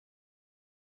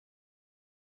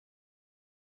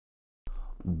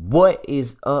What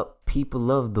is up,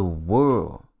 people of the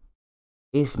world?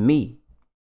 It's me,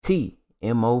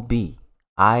 TMOBIV,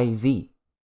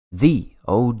 the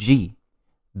OG,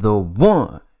 the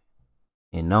one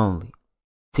and only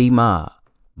T-Mob,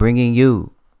 bringing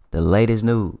you the latest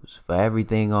news for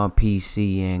everything on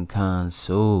PC and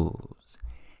consoles.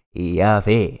 Y'all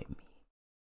feel me?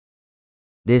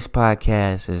 This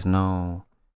podcast is known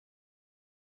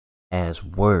as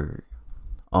Word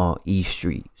on E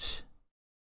Streets.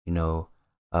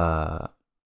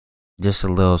 Just a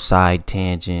little side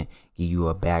tangent, give you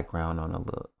a background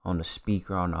on the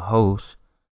speaker, on the host.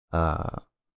 My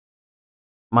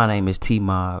name is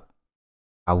T-Mob.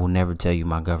 I will never tell you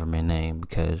my government name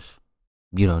because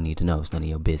you don't need to know. It's none of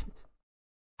your business.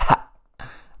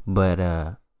 But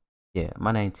yeah,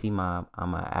 my name is T-Mob.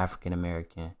 I'm an African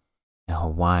American and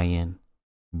Hawaiian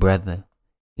brother.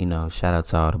 Shout out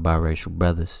to all the biracial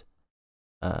brothers.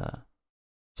 Shout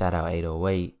out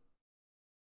 808.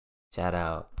 Shout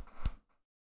out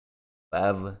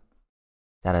forever.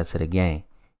 Shout out to the gang.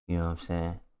 You know what I'm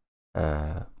saying?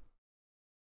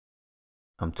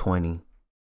 I'm 20.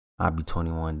 I'll be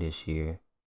 21 this year.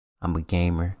 I'm a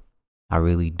gamer. I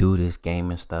really do this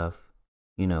gaming stuff.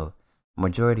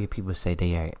 Majority of people say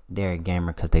they're a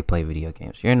gamer because they play video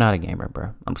games. You're not a gamer,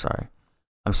 bro. I'm sorry.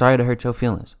 I'm sorry to hurt your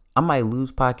feelings. I might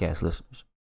lose podcast listeners,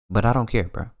 but I don't care,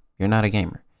 bro. You're not a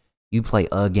gamer. You play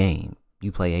a game.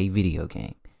 You play a video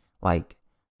game. Like,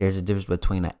 there's a difference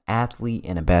between an athlete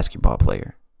and a basketball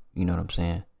player. You know what I'm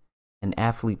saying? An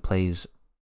athlete plays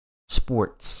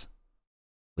sports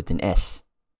with an S.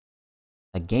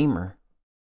 A gamer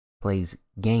plays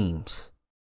games,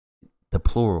 the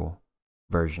plural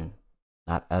version,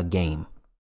 not a game.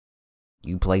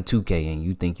 You play 2K and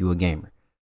you think you a gamer.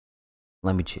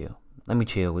 Let me chill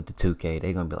with the 2K.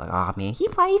 They gonna be like, oh man, he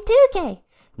plays 2K.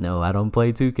 No, I don't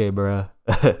play 2K, bruh.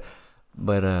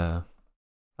 But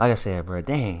like I said, bro,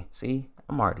 dang, see,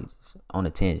 I'm already on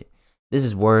a tangent. This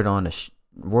is word on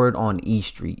E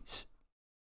Streets.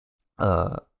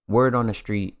 Word on the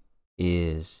street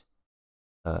is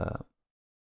a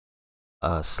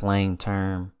slang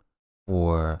term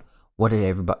for what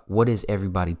is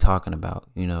everybody talking about?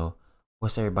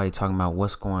 What's everybody talking about?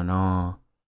 What's going on?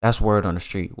 That's word on the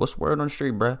street. What's word on the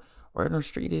street, bro? Word on the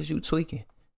street is you tweaking.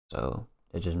 So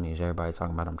that just means everybody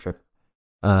talking about I'm tripping.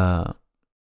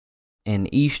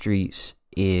 And E Streets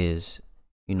is,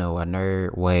 a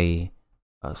nerd way,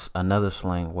 another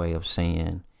slang way of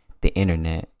saying the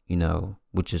internet,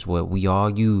 which is what we all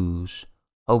use,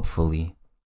 hopefully,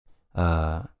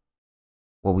 what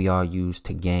we all use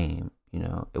to game.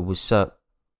 It was up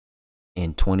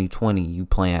in 2020, you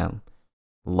playing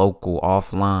local,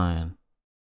 offline,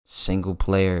 single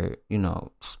player,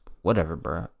 whatever,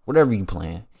 bro. Whatever you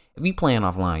playing. If you playing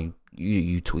offline,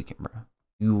 you tweaking, bro.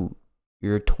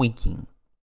 You're tweaking.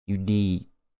 You need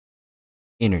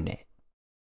internet.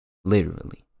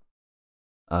 Literally.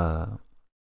 But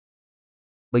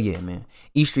yeah, man.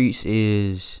 E Streets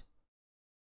is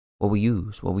what we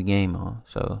use, what we game on.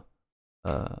 So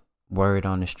word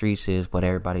on the streets is what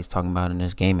everybody's talking about in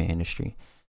this gaming industry.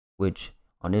 Which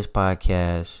on this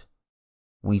podcast,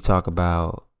 we talk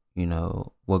about,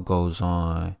 what goes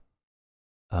on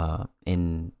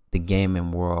in the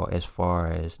gaming world as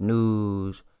far as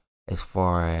news, as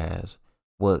far as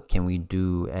what can we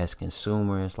do as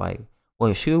consumers, like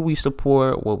what should we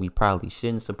support, what we probably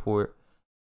shouldn't support.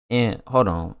 And hold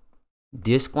on,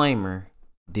 disclaimer,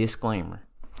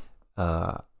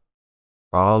 for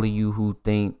all of you who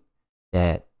think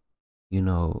that,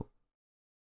 oh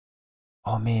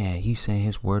man, he's saying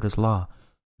his word is law.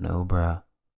 No, bruh.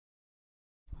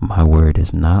 My word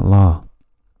is not law.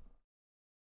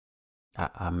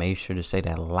 I made sure to say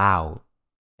that loud.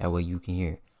 That way you can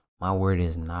hear. My word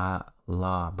is not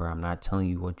law, bro. I'm not telling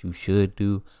you what you should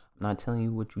do. I'm not telling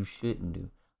you what you shouldn't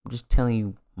do. I'm just telling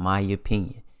you my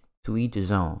opinion. To each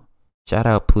his own. Shout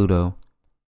out Pluto.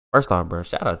 First off, bro,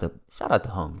 shout out the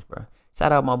homies, bro.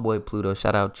 Shout out my boy Pluto.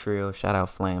 Shout out Trill. Shout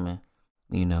out Flamin'.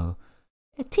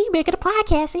 T making a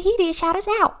podcast and he didn't shout us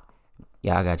out.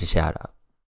 Yeah, I got your shout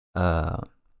out.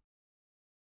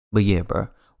 But yeah, bro.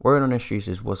 Word on the streets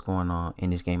is what's going on in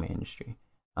this gaming industry.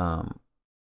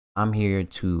 I'm here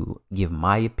to give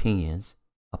my opinions.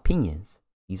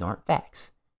 These aren't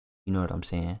facts. You know what I'm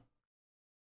saying?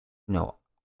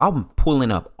 I'm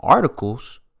pulling up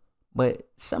articles,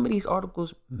 but some of these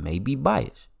articles may be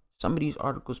biased. Some of these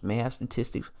articles may have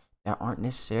statistics that aren't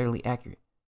necessarily accurate.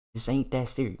 This ain't that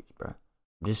serious, bro.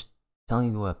 I'm just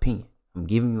telling you an opinion. I'm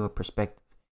giving you a perspective.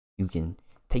 You can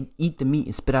eat the meat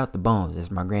and spit out the bones,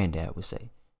 as my granddad would say.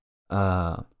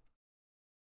 But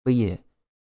yeah,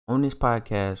 on this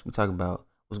podcast, we talk about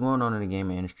what's going on in the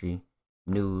gaming industry,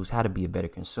 news, how to be a better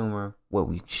consumer, what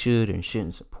we should and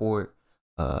shouldn't support,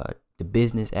 the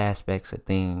business aspects of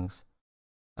things,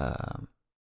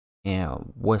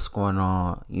 and what's going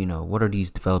on. What are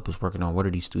these developers working on? What are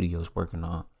these studios working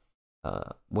on?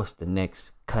 What's the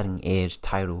next cutting edge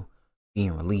title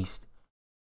being released?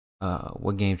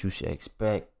 What games you should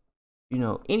expect?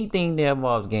 Anything that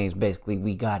involves games, basically,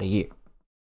 we got it here.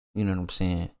 You know what I'm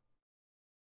saying?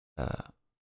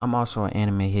 I'm also an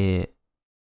anime head,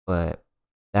 but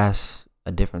that's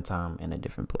a different time and a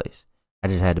different place. I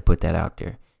just had to put that out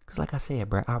there. Because like I said,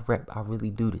 bro, I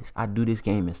really do this. I do this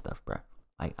gaming stuff, bro.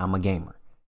 Like, I'm a gamer.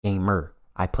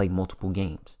 I play multiple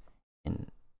games.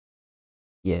 And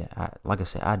yeah, like I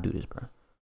said, I do this, bro.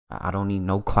 I don't need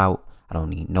no clout. I don't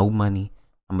need no money.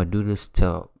 I'm going to do this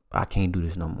till I can't do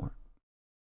this no more.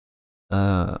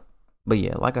 But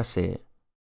yeah, like I said,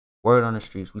 word on the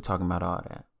streets, we talking about all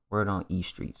that. Word on E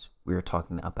Streets, we're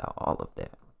talking about all of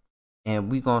that.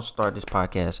 And we're going to start this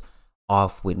podcast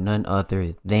off with none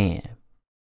other than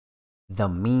the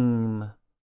meme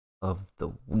of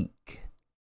the week.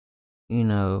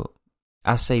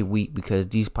 I say week because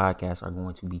these podcasts are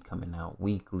going to be coming out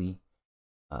weekly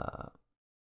on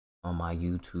my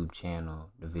YouTube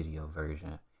channel, the video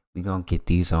version. We're going to get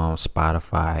these on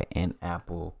Spotify and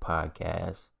Apple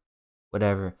Podcasts,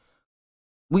 whatever.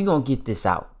 We're going to get this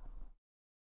out.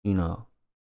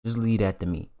 Just leave that to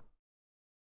me.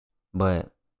 And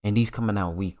these coming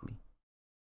out weekly.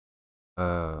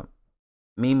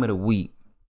 Meme of the week.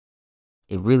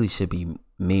 It really should be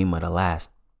meme of the last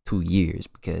 2 years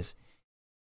because,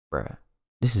 bruh,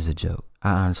 this is a joke.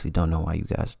 I honestly don't know why you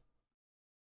guys.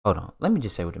 Hold on. Let me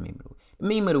just say what the meme of the week. The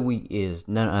meme of the week is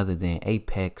none other than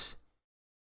Apex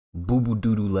Boo Boo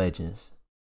Doodoo Legends.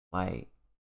 Like,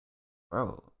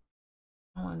 bro,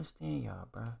 I don't understand y'all,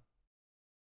 bro.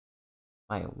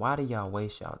 Like, why do y'all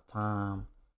waste y'all time?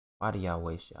 Why do y'all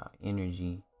waste y'all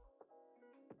energy?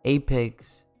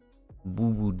 Apex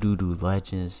Boo Boo Doodoo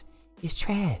Legends is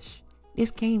trash.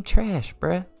 This game trash,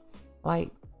 bruh.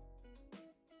 Like,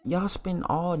 y'all spend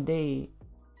all day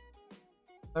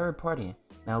third partying.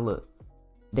 Now look,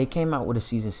 they came out with a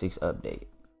season 6 update.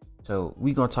 So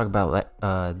we're gonna talk about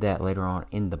that later on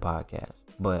in the podcast.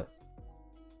 But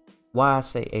why I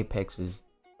say Apex is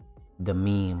the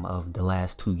meme of the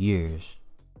last 2 years,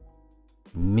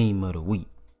 meme of the week,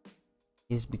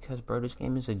 is because, bro, this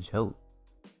game is a joke.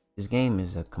 This game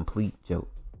is a complete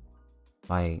joke.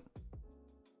 Like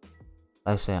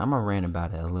I said, I'm gonna rant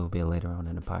about it a little bit later on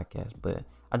in the podcast, but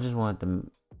I just wanted to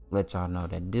let y'all know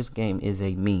that this game is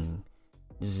a meme.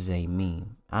 This is a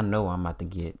meme. I know I'm about to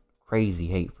get crazy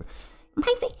hate for You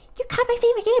call my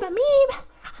favorite game a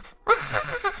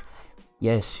meme?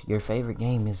 Yes, your favorite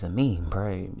game is a meme,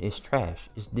 bro. It's trash.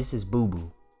 This is boo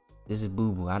boo. This is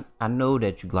boo boo. I know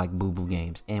that you like boo boo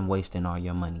games and wasting all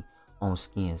your money on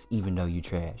skins, even though you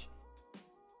trash.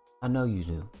 I know you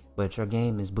do, but your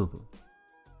game is boo boo.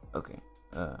 Okay.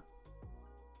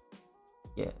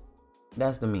 Yeah,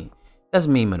 that's the meme. That's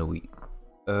meme of the week.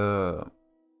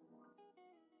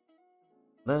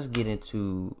 Let's get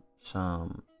into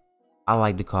some, I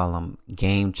like to call them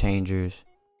game changers.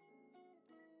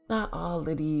 Not all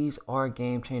of these are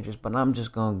game changers, but I'm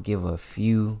just gonna give a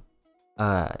few.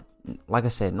 Like I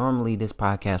said, normally this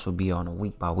podcast will be on a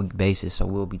week by week basis, so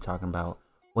we'll be talking about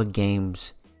what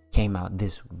games came out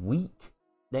this week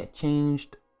that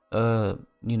changed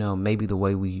maybe the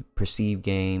way we perceive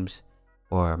games,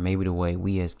 or maybe the way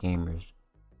we as gamers,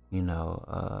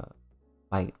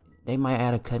 like they might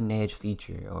add a cutting edge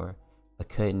feature or a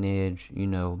cutting edge,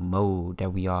 mode that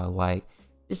we all like.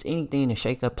 Just anything to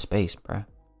shake up space, bruh.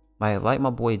 Like my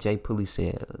boy Jay Pulley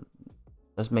said,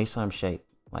 let's make something shake.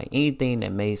 Like anything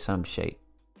that made something shake.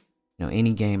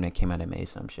 Any game that came out that made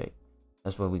something shake.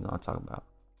 That's what we're gonna talk about.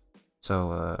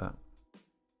 So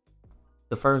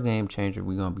the first game changer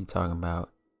we're gonna be talking about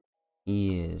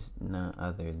is none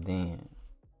other than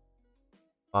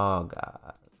Fall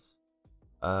Guys.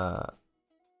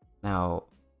 Now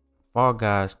Fall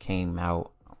Guys came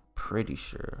out, I'm pretty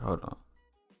sure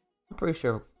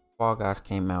Fall Guys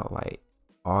came out like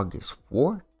August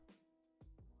 4th.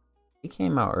 It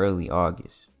came out early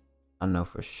August, I know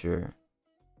for sure.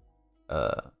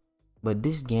 But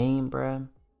this game, bruh,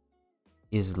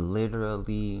 is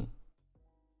literally,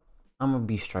 I'm gonna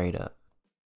be straight up.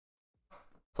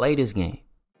 Play this game.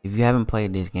 If you haven't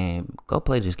played this game, go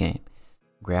play this game.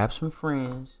 Grab some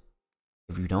friends.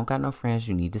 If you don't got no friends,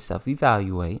 you need to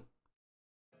self-evaluate.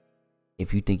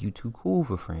 If you think you're too cool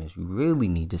for friends, you really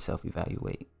need to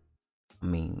self-evaluate. I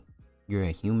mean, you're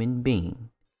a human being.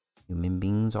 Human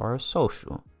beings are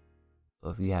social. So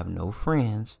if you have no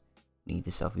friends, you need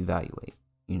to self-evaluate.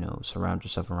 surround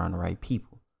yourself around the right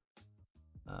people.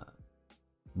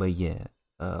 But yeah,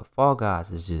 Fall Guys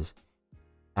is just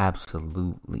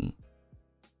absolutely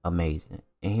amazing,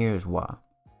 and here's why.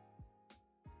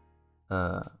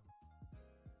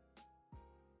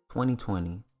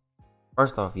 2020.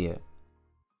 First off,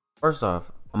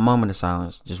 a moment of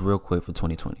silence, just real quick for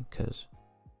 2020, cause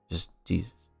just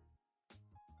Jesus.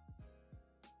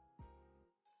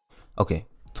 Okay,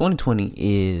 2020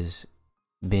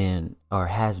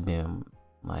 has been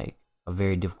like a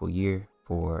very difficult year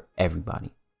for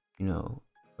everybody.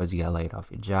 Whether you got laid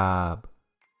off your job,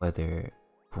 whether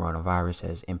coronavirus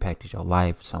has impacted your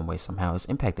life some way, somehow. It's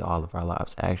impacted all of our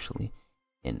lives, actually,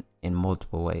 in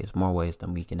multiple ways, more ways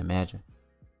than we can imagine.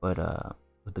 But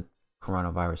with the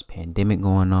coronavirus pandemic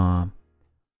going on,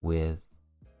 with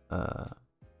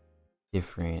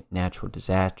different natural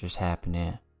disasters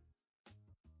happening,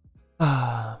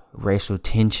 racial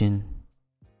tension,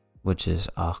 which is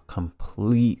a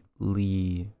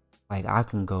completely, like, I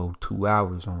can go 2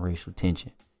 hours on racial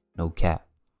tension, no cap.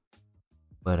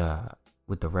 But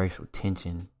with the racial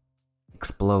tension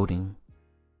exploding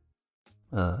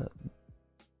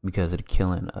because of the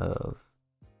killing of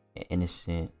an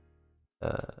innocent,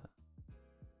 and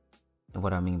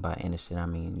what I mean by innocent, I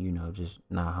mean, just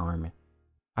not harming.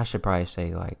 I should probably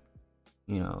say, like,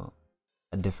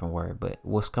 a different word, but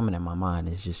what's coming in my mind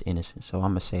is just innocent, so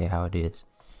I'm gonna say it how it is.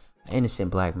 An innocent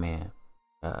black man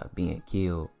being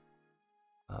killed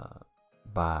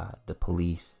by the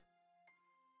police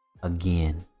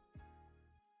again,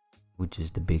 which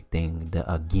is the big thing, the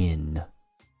again.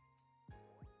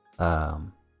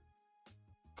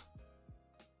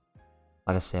 Like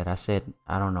I said,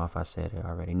 I don't know if I said it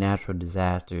already. Natural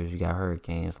disasters, you got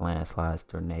hurricanes, landslides,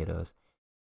 tornadoes.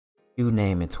 You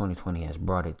name it, 2020 has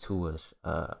brought it to us.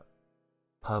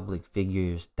 Public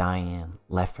figures dying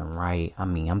left and right. I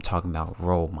mean, I'm talking about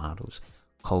role models.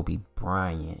 Kobe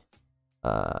Bryant.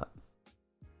 Man,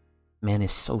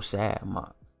 it's so sad.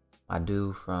 My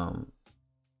dude from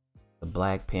the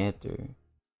Black Panther.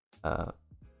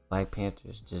 Black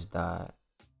Panthers just died.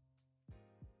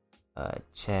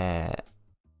 Chad.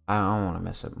 I don't want to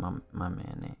mess up my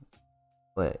man name,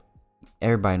 but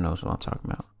everybody knows what I'm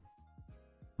talking about.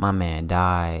 My man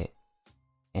died,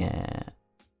 and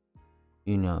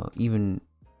even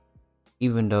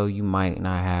though you might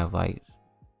not have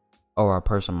or a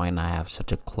person might not have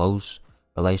such a close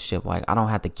relationship, like, I don't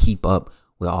have to keep up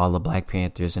with all the Black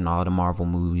Panthers and all the Marvel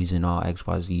movies and all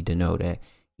XYZ to know that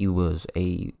he was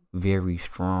a very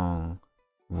strong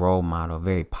role model,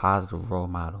 very positive role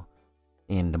model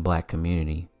in the black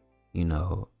community.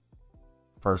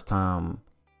 First time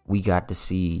we got to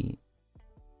see,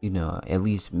 at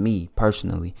least me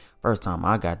personally, first time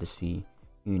I got to see,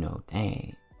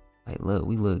 dang, like, look,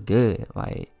 we look good.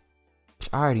 Like,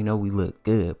 I already know we look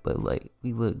good, but like,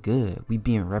 we look good. We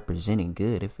being represented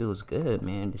good. It feels good,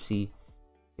 man, to see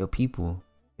your people.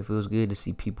 It feels good to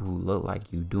see people who look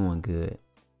like you doing good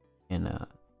and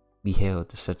be held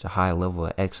to such a high level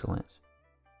of excellence.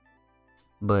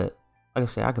 But like I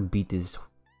said, I can beat this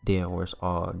dead horse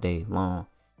all day long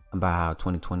about how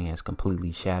 2020 has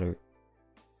completely shattered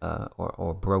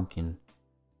or broken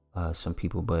some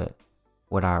people. But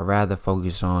what I'd rather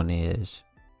focus on is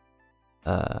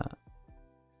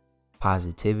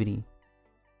positivity.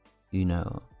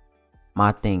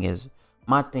 My thing, it's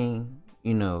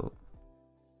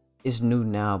new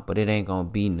now, but it ain't gonna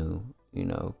be new,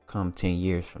 come 10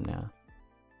 years from now.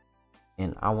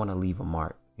 And I want to leave a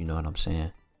mark, you know what I'm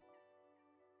saying?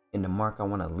 And the mark I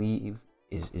want to leave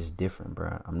is different,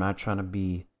 bro. I'm not trying to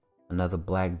be another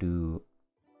black dude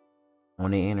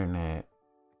on the internet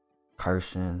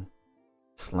cursing,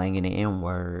 slanging the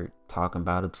N-word, talking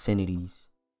about obscenities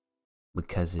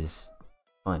because it's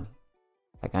funny.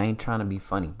 Like, I ain't trying to be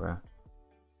funny, bro.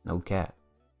 No cap.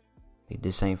 Like,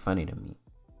 this ain't funny to me.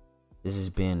 This has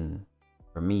been,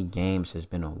 for me, games has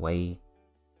been a way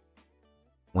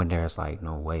when there's like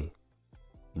no way,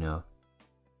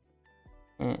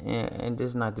 And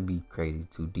this not to be crazy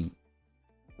too deep.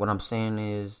 What I'm saying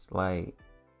is, like,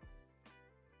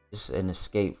 it's an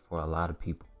escape for a lot of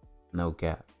people. No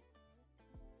cap.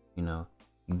 You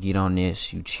get on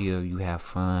this, you chill, you have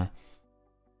fun.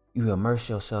 You immerse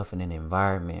yourself in an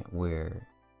environment where,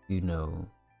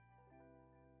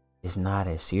 it's not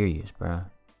as serious, bro.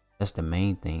 That's the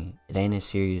main thing. It ain't as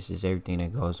serious as everything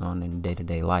that goes on in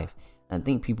day-to-day life. And I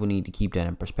think people need to keep that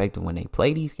in perspective when they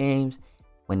play these games,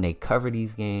 when they cover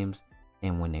these games,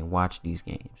 and when they watch these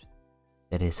games.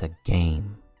 That it's a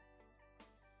game.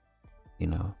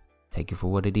 Take it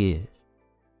for what it is.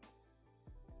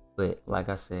 But like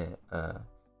I said,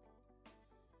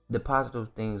 the positive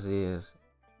things is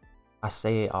I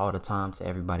say it all the time to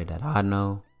everybody that I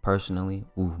know personally.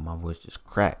 Ooh, my voice just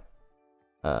cracked.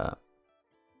 But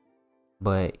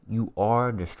you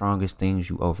are the strongest things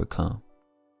you overcome.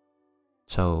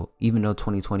 So even though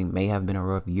 2020 may have been a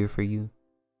rough year for you,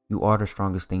 you are the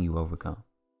strongest thing you overcome.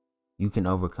 You can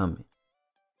overcome it.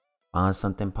 Find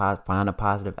something, find a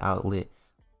positive outlet.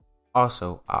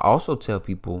 Also, I also tell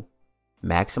people,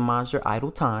 maximize your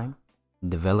idle time,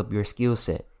 develop your skill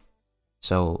set.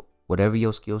 So whatever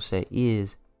your skill set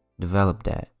is, develop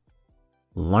that.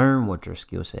 Learn what your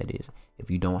skill set is. If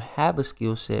you don't have a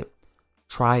skill set,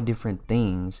 try different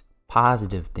things,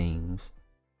 positive things,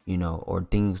 or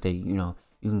things that, you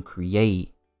can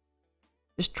create.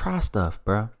 Just try stuff,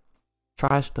 bro.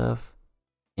 Try stuff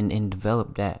and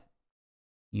develop that,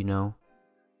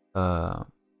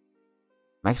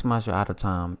 maximize your idle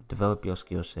time, develop your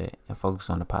skill set, and focus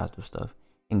on the positive stuff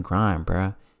and grind,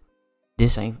 bro.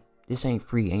 This ain't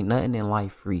free. Ain't nothing in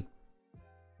life free.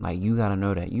 Like, you gotta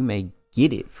know that. You may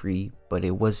get it free, but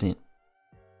it wasn't,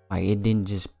 like, it didn't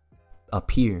just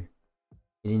appear.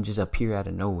 It didn't just appear out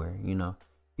of nowhere,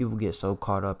 People get so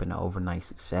caught up in the overnight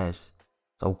success,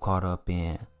 so caught up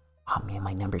in, oh man,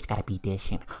 my numbers gotta be this,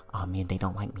 and oh man, they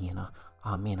don't like me, and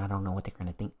oh man, I don't know what they're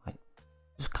gonna think. Like,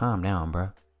 just calm down,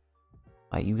 bro.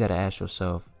 Like, you gotta ask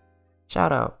yourself,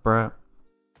 shout out, bro.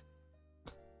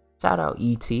 Shout out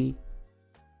E.T.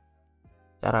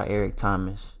 Shout out Eric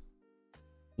Thomas.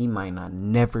 He might not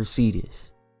never see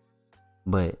this,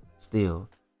 but still,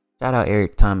 shout out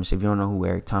Eric Thomas. If you don't know who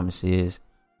Eric Thomas is,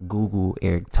 Google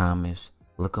Eric Thomas.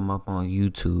 Look him up on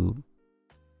YouTube.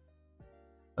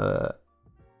 Shout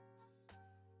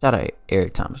out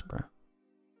Eric Thomas, bro.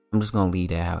 I'm just gonna leave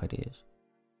that how it is.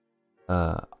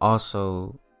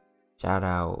 Also, shout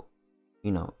out,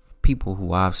 people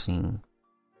who I've seen,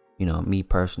 me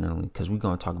personally, because we're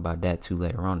gonna talk about that too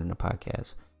later on in the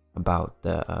podcast, about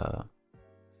the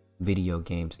video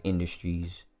games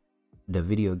industries, the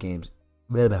video game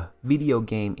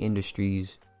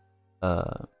industries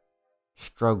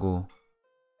struggle.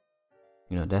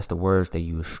 That's the words they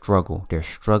use, struggle. They're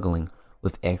struggling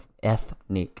with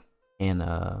ethnic and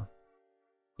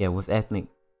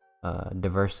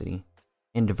diversity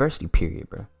and diversity period,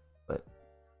 bro. But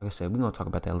like I said, we're gonna talk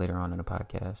about that later on in the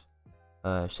podcast.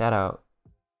 Shout out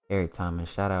Eric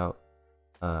Thomas. Shout out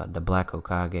the Black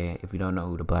Hokage. If you don't know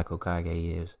who the Black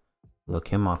Hokage is, look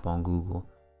him up on Google.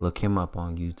 Look him up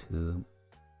on YouTube.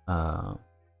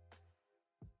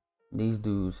 These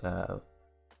dudes have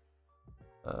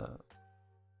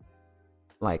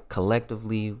like,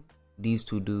 collectively, these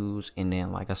two dudes, and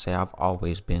then, like I said, I've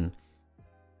always been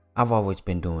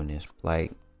doing this.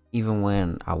 Like, even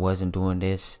when I wasn't doing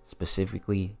this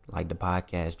specifically, like the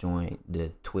podcast joined,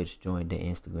 the Twitch joined, the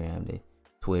Instagram, the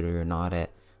Twitter, and all that.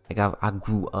 Like, I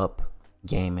grew up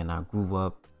gaming. I grew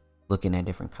up looking at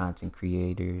different content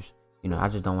creators. I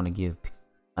just don't want to give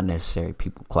unnecessary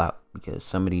people clout, because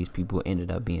some of these people ended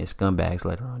up being scumbags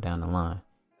later on down the line.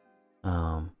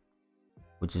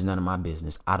 Which is none of my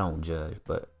business. I don't judge,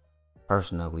 but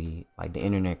personally, like, the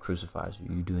internet crucifies you.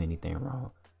 You do anything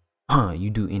wrong. You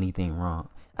do anything wrong.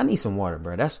 I need some water,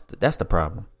 bro. That's the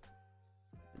problem.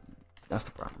 That's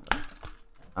the problem, bro.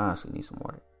 I honestly need some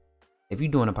water. If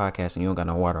you're doing a podcast and you don't got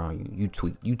no water on you,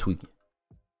 you tweaking.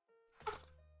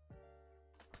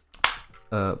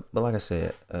 But like I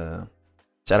said, shout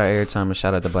out Eric Thomas,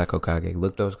 shout out the Black Hokage.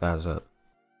 Look those guys up.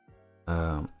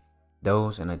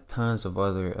 Those and tons of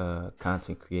other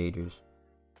content creators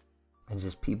and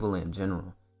just people in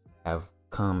general have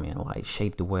come and, like,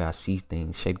 shaped the way I see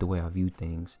things, shaped the way I view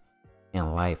things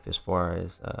in life, as far as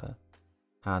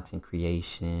content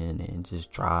creation and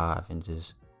just drive and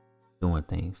just doing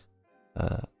things,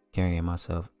 carrying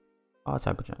myself, all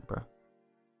type of junk, bro.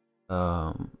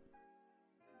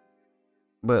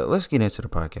 But let's get into the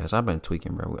podcast. I've been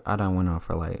tweaking, bro. I done went on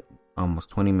for like almost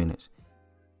 20 minutes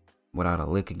without a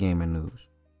lick of gaming news.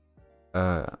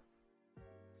 Like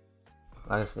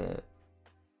I said,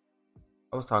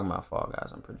 I was talking about Fall Guys,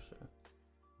 I'm pretty sure.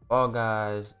 Fall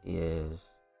Guys is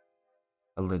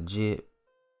a legit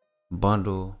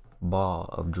bundle ball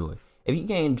of joy. If you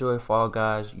can't enjoy Fall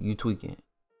Guys, you tweaking.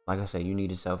 Like I said, you need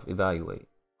to self-evaluate.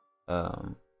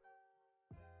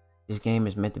 This game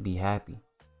is meant to be happy.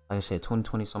 Like I said,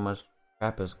 2020, so much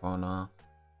crap is going on.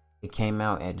 It came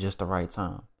out at just the right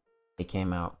time. It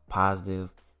came out positive,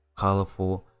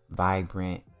 colorful,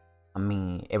 vibrant. I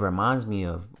mean, it reminds me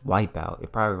of Wipeout.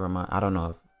 It probably I don't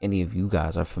know if any of you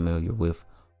guys are familiar with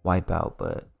Wipeout,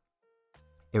 but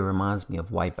it reminds me of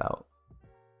Wipeout.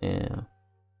 And,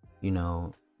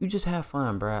 you just have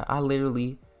fun, bro. I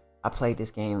played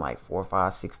this game like 4,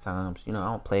 5, 6 times. I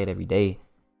don't play it every day,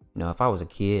 If I was a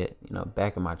kid,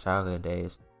 back in my childhood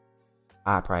days,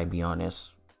 I'd probably be on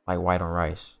this like white on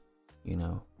rice, you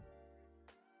know.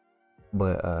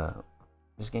 But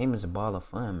this game is a ball of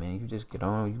fun, man. You just get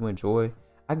on, you enjoy.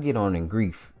 I get on in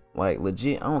grief. Like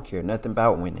legit, I don't care nothing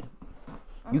about winning.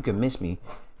 You can miss me.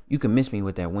 You can miss me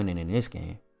with that winning in this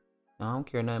game. I don't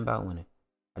care nothing about winning.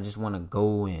 I just want to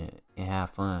go and have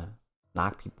fun.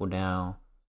 Knock people down,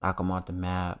 knock them off the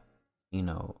map,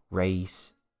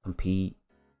 race, compete,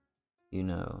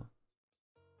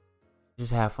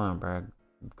 just have fun, bro.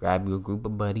 Grab you a group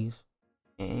of buddies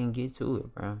and get to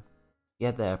it, bro. You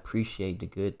have to appreciate the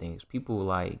good things. People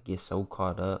like get so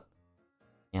caught up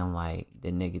in like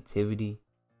the negativity.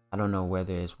 I don't know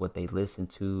whether it's what they listen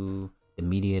to, the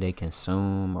media they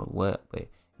consume, or what, but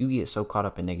you get so caught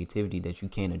up in negativity that you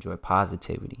can't enjoy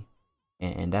positivity,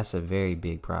 and that's a very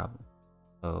big problem.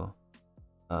 So,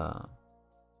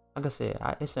 like I said,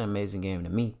 it's an amazing game to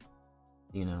me.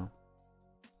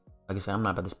 Like I said, I'm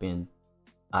not about to spend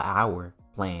an hour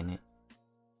playing it.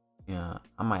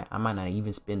 I might not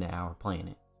even spend an hour playing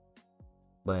it,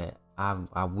 but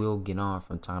I will get on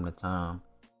from time to time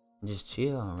and just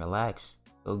chill and relax.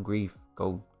 Go grief,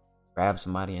 go grab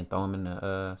somebody and throw them in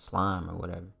the slime or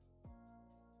whatever.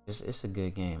 It's a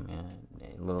good game, man.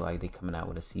 It look like they coming out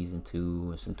with a season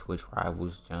 2 and some Twitch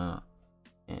rivals jump,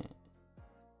 and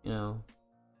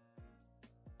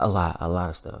a lot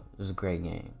of stuff. It's a great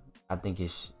game. I think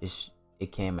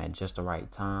it came at just the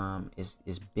right time. It's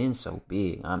been so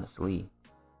big, honestly.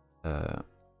 The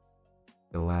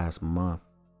last month,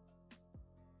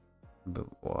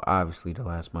 well, obviously the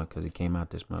last month because it came out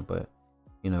this month, but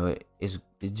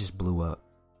it just blew up,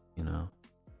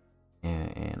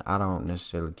 and I don't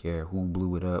necessarily care who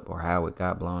blew it up or how it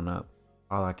got blown up.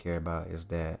 All I care about is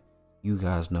that you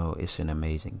guys know it's an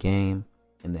amazing game,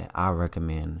 and that I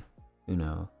recommend,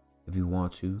 if you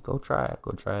want to, go try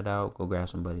it out, go grab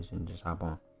some buddies and just hop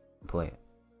on and play it.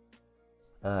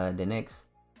 The next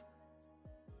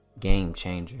game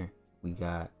changer we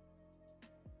got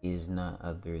is none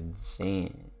other than,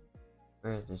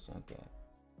 where is this junk at?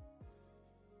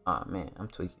 Oh man, I'm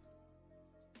tweaking.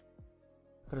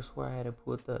 I could have swore I had it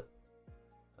pulled up.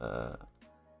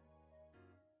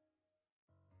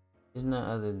 It's none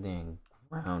other than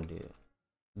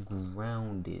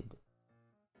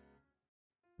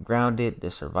Grounded,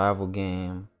 the survival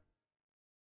game.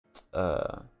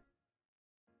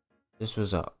 This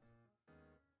was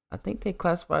I think they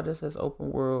classified this as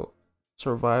open world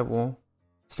survival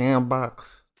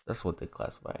sandbox. That's what they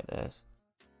classified it as.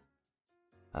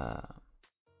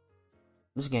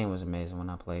 This game was amazing when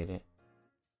I played it.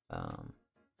 And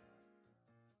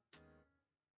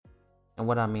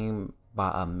what I mean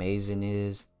by amazing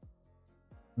is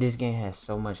this game has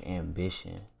so much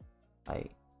ambition.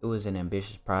 Like, it was an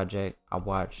ambitious project. I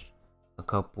watched a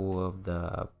couple of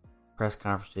the press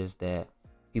conferences that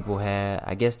people had.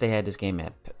 I guess they had this game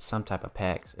at some type of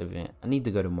PAX event. I need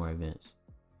to go to more events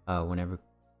whenever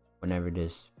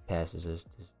this passes us,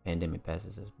 this pandemic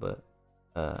passes us. But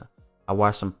I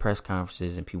watched some press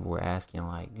conferences and people were asking,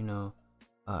 like,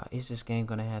 is this game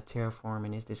gonna have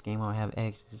terraforming? Is this game gonna have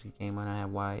X? Is this game gonna have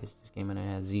Y? Is this game gonna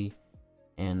have Z?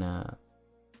 And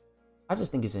I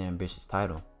just think it's an ambitious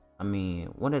title. I mean,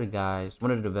 one of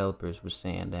the developers was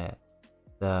saying that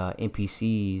the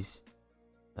NPCs,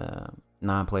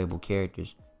 non-playable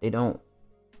characters, they don't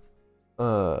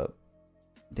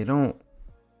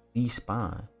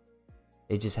despawn.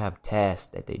 They just have tasks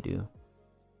that they do.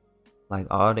 Like,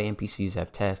 all the NPCs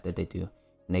have tasks that they do,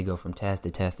 and they go from task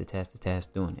to task to task to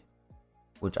task doing it,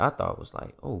 which I thought was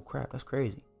like, oh crap, that's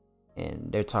crazy. And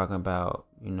they're talking about,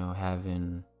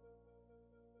 having,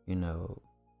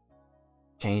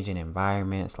 changing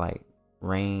environments like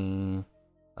rain,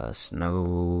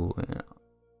 snow. And like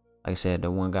I said,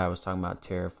 the one guy was talking about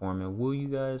terraforming. Will you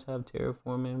guys have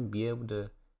terraforming? Be able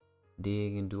to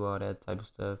dig and do all that type of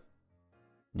stuff?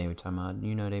 And they were talking about,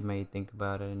 they may think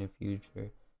about it in the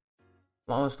future.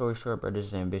 Long story short, bro, this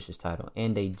is an ambitious title,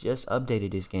 and they just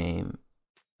updated this game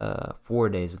 4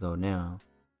 days ago now,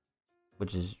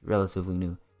 which is relatively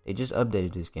new. They just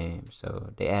updated this game,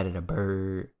 so they added a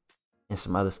bird and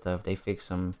some other stuff. They fixed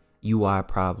some UI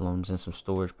problems and some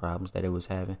storage problems that it was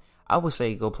having. I would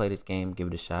say go play this game, give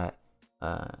it a shot,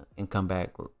 and come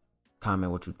back,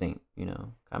 comment what you think.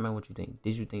 Comment what you think.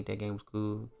 Did you think that game was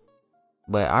cool?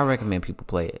 But I recommend people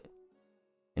play it,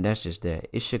 and that's just that.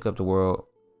 It shook up the world.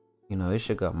 It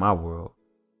shook up my world,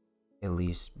 at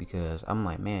least, because I'm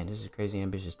like, man, this is a crazy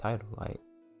ambitious title. Like,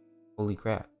 holy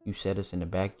crap. You set us in the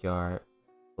backyard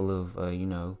full of,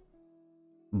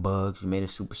 bugs. You made it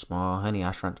super small. Honey,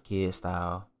 I Shrunk the Kid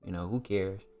style. Who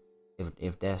cares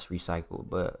if that's recycled?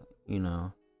 But,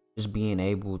 just being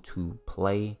able to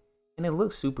play, and it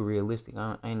looks super realistic.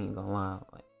 I ain't even gonna lie,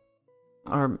 like,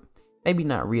 or maybe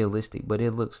not realistic, but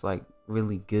it looks like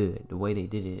really good the way they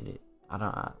did it.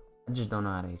 I just don't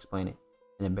know how to explain it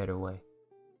in a better way.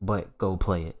 But go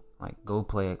play it. Like, go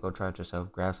play it. Go try it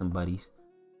yourself. Grab some buddies.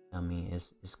 I mean,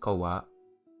 it's co-op.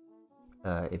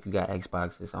 If you got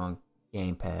Xbox, it's on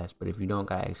Game Pass. But if you don't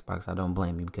got Xbox, I don't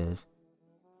blame you, because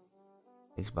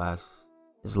Xbox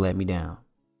has let me down.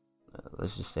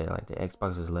 Let's just say it like that.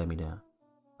 Xbox has let me down.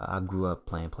 I grew up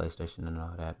playing PlayStation and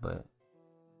all that, but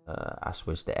I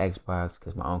switched to Xbox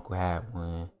because my uncle had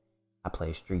one. I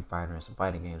played Street Fighter and some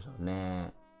fighting games on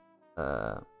that.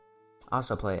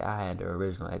 I had the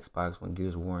original Xbox when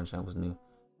Gears of War and shit was new.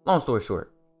 Long story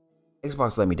short,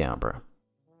 Xbox let me down, bro.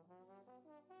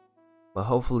 But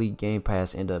hopefully Game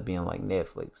Pass end up being like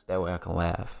Netflix. That way I can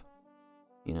laugh,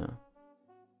 you know.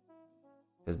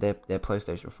 Because that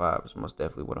PlayStation 5 is most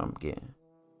definitely what I'm getting.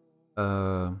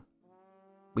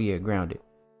 But yeah, Grounded.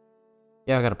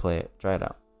 Yeah, I gotta play it. Try it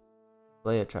out.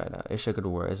 Play it, try it out. It's Shook of the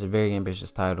World. It's a very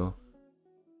ambitious title.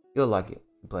 You'll like it.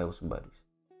 You play with some buddies.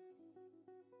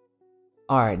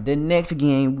 Alright, the next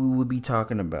game we will be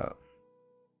talking about.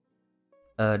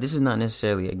 This is not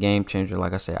necessarily a game changer.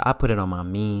 Like I said, I put it on my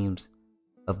memes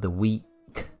of the week.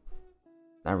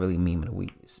 Not really meme of the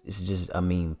week. It's just a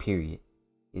meme, period.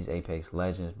 Is Apex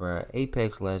Legends, bro.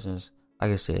 Apex Legends,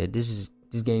 like I said, this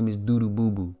game is doo-doo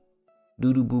boo-boo.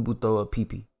 Doo-doo boo-boo throw up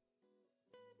pee-pee.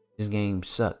 This game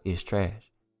suck. It's trash.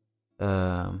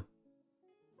 And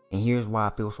here's why I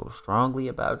feel so strongly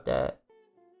about that.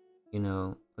 You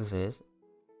know, like I said,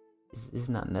 it's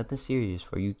not nothing serious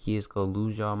for you kids go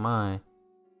lose your mind.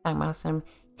 Talking about some,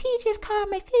 T just called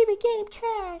my favorite game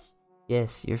trash.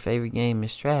 Yes, your favorite game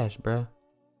is trash, bro.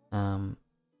 And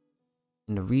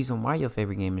the reason why your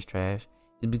favorite game is trash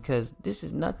is because this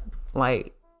is not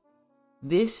like,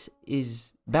 this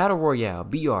is Battle Royale,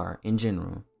 BR in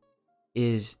general,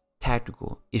 is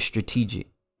tactical, is strategic.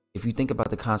 If you think about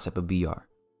the concept of BR,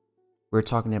 we're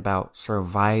talking about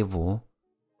survival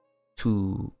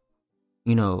to,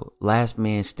 you know, last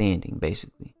man standing,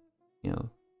 basically. You know,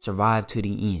 survive to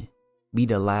the end. Be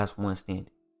the last one standing.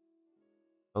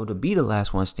 So to be the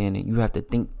last one standing, you have to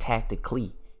think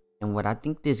tactically. And what I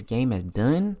think this game has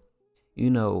done, you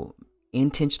know,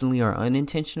 intentionally or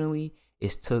unintentionally,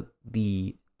 is took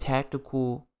the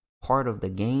tactical part of the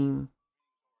game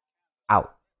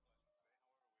out.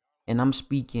 And I'm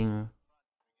speaking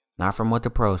not from what the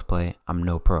pros play. I'm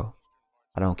no pro.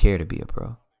 I don't care to be a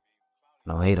pro.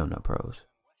 I don't hate on the pros.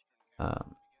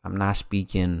 I'm not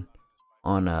speaking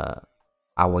on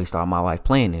I waste all my life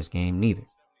playing this game neither.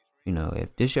 You know,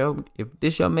 if this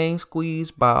your main squeeze,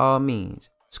 by all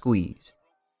means, squeeze.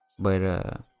 But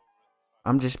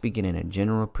I'm just speaking in a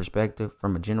general perspective,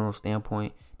 from a general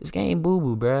standpoint. This game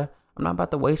boo-boo, bruh. I'm not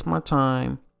about to waste my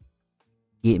time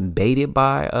getting baited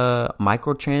by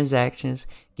microtransactions,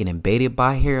 getting baited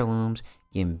by heirlooms,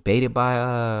 getting baited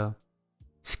by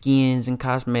skins and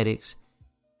cosmetics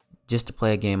just to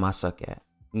play a game I suck at.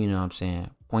 You know what I'm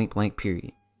saying? Point blank,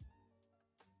 period.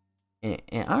 And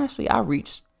honestly, I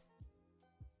reached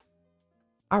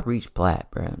plat,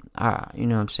 bro. You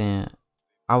know what I'm saying?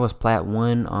 I was plat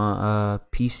 1 on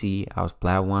PC. I was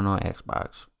plat 1 on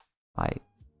Xbox. Like,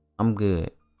 I'm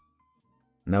good.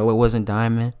 No, it wasn't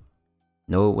diamond.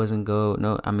 No, it wasn't gold.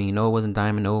 No, it wasn't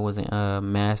diamond. No, it wasn't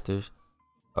Masters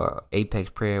or Apex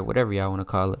Prayer, whatever y'all want to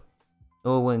call it.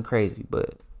 No, it wasn't crazy,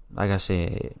 but like I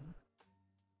said,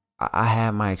 I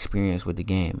had my experience with the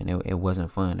game, and it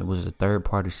wasn't fun. It was a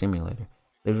third-party simulator.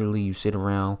 Literally, you sit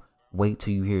around, wait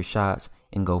till you hear shots,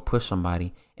 and go push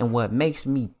somebody. And what makes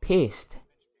me pissed,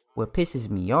 what pisses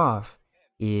me off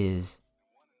is,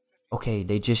 okay,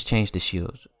 they just changed the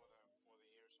shields.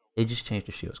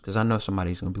 Because I know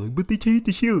somebody's going to be like, but they changed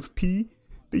the shields, T.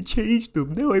 They changed them.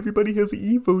 Now everybody has an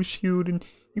Evo shield, and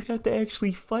you have to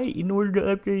actually fight in order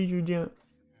to upgrade your jump.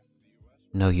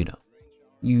 No, you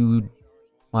don't.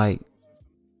 Like,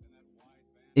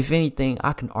 if anything,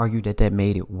 I can argue that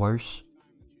made it worse.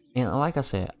 And like I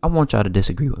said, I want y'all to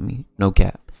disagree with me. No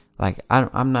cap. Like,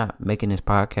 I'm not making this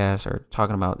podcast or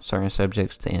talking about certain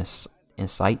subjects to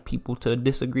incite people to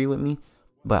disagree with me.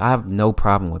 But I have no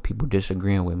problem with people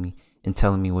disagreeing with me and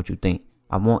telling me what you think.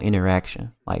 I want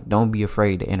interaction. Like, don't be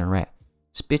afraid to interact.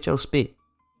 Spit your spit.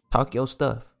 Talk your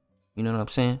stuff. You know what I'm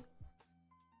saying?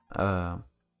 But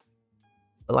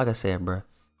like I said, bro,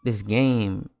 this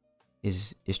game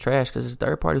is trash because it's a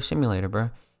third-party simulator,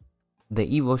 bro. The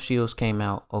Evo shields came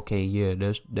out. Okay, yeah,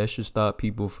 that should stop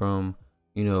people from,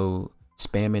 you know,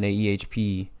 spamming their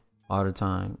EHP all the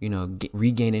time. You know,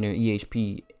 regaining their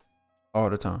EHP all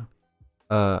the time.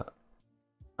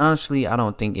 honestly, I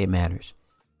don't think it matters.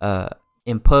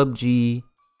 In PUBG,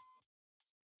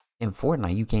 in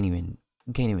Fortnite, you can't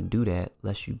even do that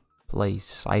unless you play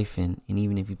Siphon. And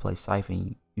even if you play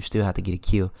Siphon, you still have to get a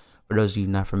kill. For those of you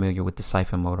not familiar with the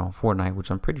Siphon mode on Fortnite,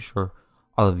 which I'm pretty sure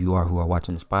all of you are who are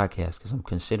watching this podcast, because I'm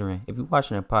considering, if you're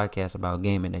watching a podcast about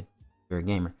gaming, that you're a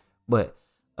gamer. But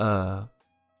the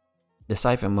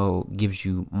Siphon mode gives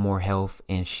you more health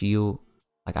and shield.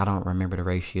 Like, I don't remember the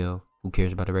ratio. Who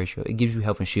cares about the ratio? It gives you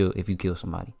health and shield if you kill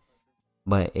somebody,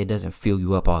 but it doesn't fill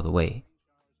you up all the way.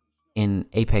 In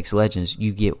Apex Legends,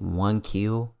 you get one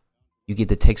kill, you get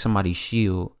to take somebody's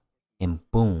shield, and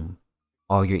boom,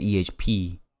 all your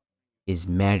EHP is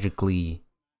magically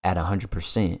at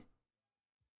 100%.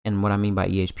 And what I mean by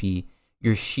EHP,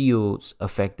 your shield's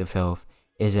effective health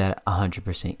is at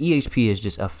 100%. EHP is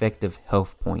just effective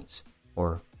health points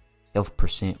or health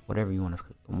percent, whatever you want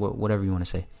to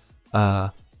say.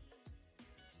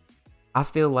 I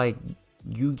feel like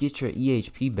you get your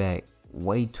EHP back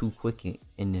way too quick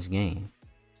in this game,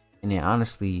 and it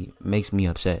honestly makes me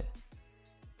upset.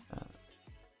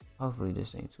 Hopefully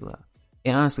this ain't too loud.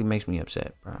 It honestly makes me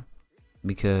upset, bro,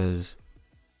 because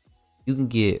you can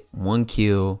get one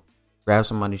kill, grab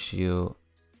somebody's shield,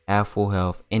 have full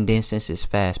health, and then since it's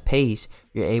fast paced,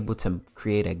 you're able to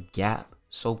create a gap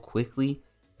so quickly,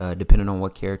 depending on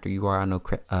what character you are. I know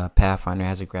Pathfinder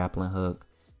has a grappling hook.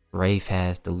 Wraith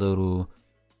has the little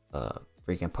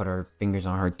freaking put her fingers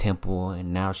on her temple,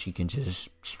 and now she can just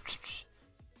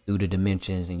through the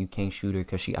dimensions, and you can't shoot her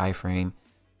because she iframe.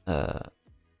 A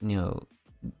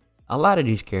lot of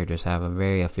these characters have a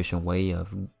very efficient way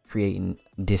of creating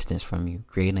distance from you,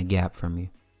 creating a gap from you,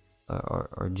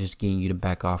 or just getting you to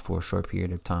back off for a short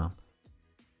period of time.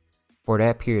 For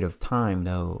that period of time,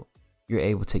 though, you're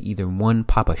able to either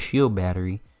pop a shield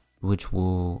battery, which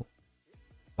will,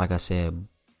 like I said,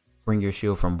 bring your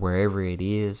shield from wherever it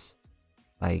is.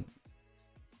 Like,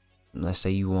 let's say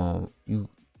you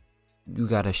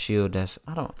got a shield that's,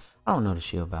 I don't know the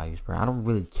shield values, bro. I don't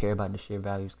really care about the shield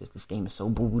values because this game is so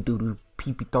boo boo doo doo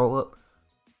pee pee throw up.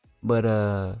 But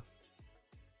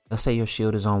let's say your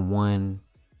shield is on 1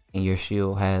 and your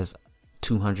shield has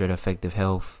 200 effective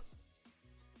health.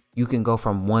 You can go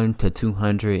from 1 to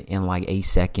 200 in like 8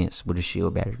 seconds with a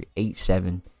shield battery.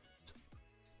 8-7.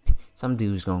 Some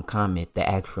dude's gonna comment the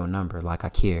actual number like I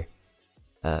care.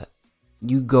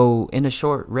 You go in a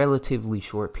relatively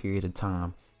short period of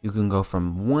time. You can go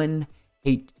from 1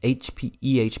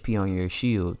 EHP on your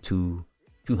shield to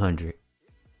 200.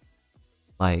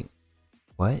 Like,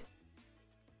 what?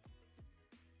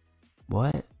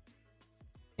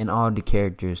 And all the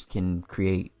characters can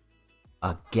create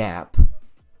a gap,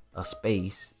 a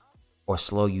space, or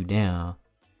slow you down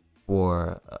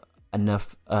for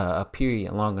a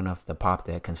period long enough to pop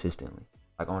that consistently,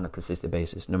 like on a consistent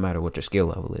basis, no matter what your skill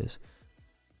level is.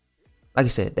 Like I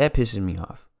said, that pisses me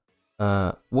off.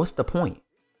 What's the point?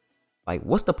 Like,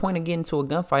 what's the point of getting into a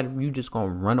gunfight if you just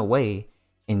gonna run away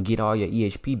and get all your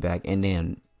EHP back and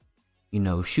then,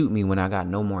 shoot me when I got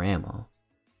no more ammo?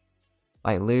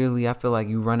 Like, literally, I feel like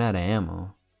you run out of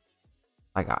ammo.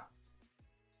 Like, I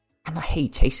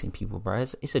hate chasing people, bro.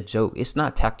 It's a joke. It's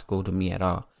not tactical to me at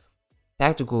all.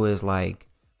 Tactical is like,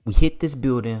 we hit this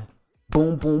building,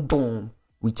 boom, boom, boom.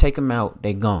 We take them out,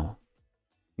 they gone.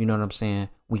 You know what I'm saying?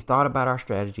 We thought about our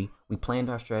strategy. We planned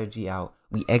our strategy out.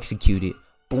 We executed.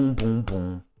 Boom, boom,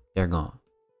 boom. They're gone.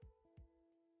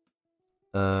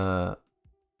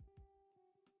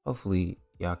 Hopefully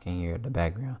y'all can hear the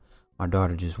background. My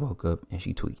daughter just woke up and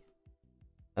she tweaked.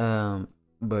 But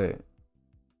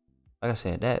like I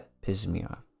said, that pisses me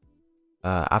off.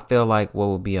 I feel like what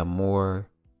would be a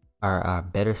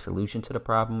better solution to the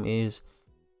problem is,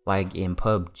 like in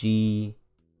PUBG,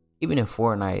 even in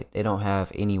Fortnite, they don't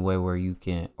have any way where you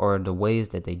can, or the ways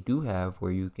that they do have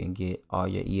where you can get all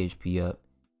your EHP up.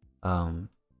 You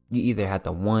either have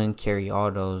to carry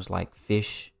all those like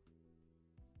fish.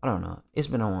 I don't know. It's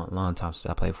been a long time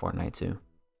since I played Fortnite too.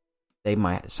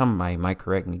 Somebody might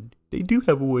correct me. They do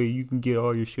have a way you can get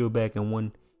all your shield back in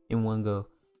one go.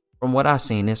 From what I've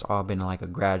seen, it's all been like a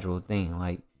gradual thing.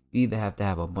 Like, you either have to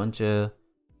have a bunch of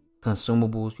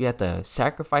consumables. You have to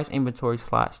sacrifice inventory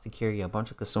slots to carry a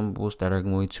bunch of consumables that are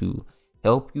going to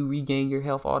help you regain your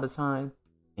health all the time.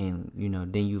 And,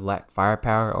 then you lack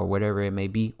firepower or whatever it may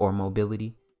be, or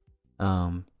mobility.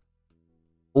 Or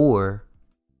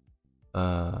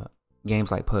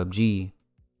games like PUBG,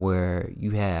 where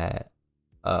you had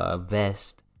a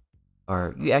vest,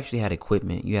 or you actually had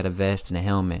equipment. You had a vest and a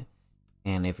helmet.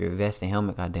 And if your vest and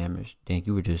helmet got damaged, then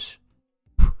you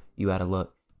out of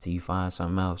luck till you find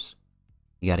something else.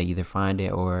 You got to either find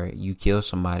it or you kill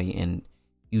somebody, and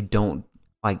you don't,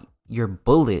 like, your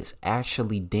bullets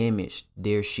actually damage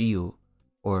their shield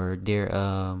or their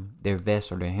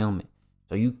vest or their helmet.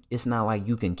 So it's not like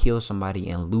you can kill somebody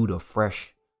and loot a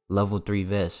fresh level 3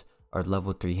 vest or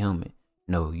level 3 helmet.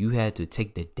 No, you had to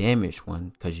take the damaged one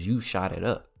because you shot it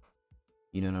up.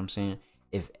 You know what I'm saying?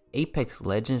 If Apex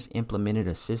Legends implemented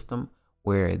a system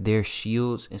where their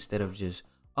shields, instead of just,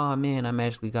 oh man, I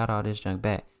magically got all this junk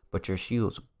back, but your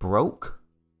shields broke,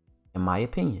 in my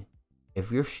opinion,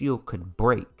 if your shield could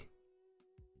break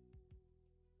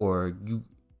or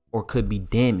could be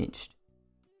damaged,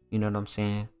 you know what I'm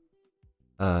saying?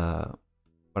 What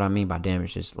I mean by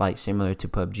damage is like similar to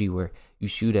PUBG, where you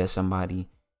shoot at somebody,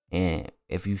 and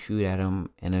if you shoot at them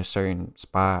in a certain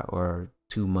spot or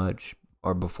too much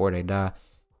or before they die,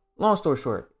 long story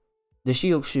short, the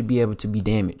shield should be able to be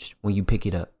damaged when you pick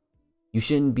it up. You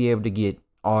shouldn't be able to get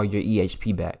all your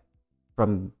EHP back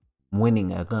from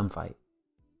winning a gunfight.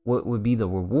 What would be the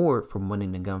reward from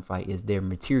winning the gunfight is their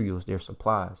materials, their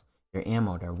supplies, their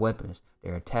ammo, their weapons,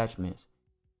 their attachments,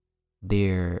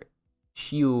 their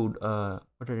shield,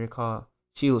 what are they called?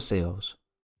 Shield cells.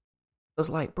 It's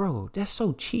like, bro, that's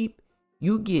so cheap.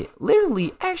 You get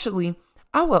literally, actually,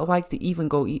 I would like to even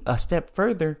go a step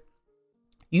further.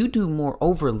 You do more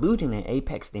overlooting in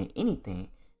Apex than anything.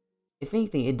 If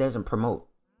anything, it doesn't promote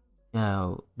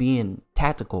being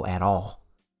tactical at all.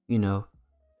 You know,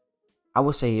 I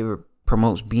would say it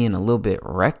promotes being a little bit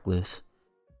reckless,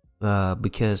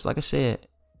 because, like I said,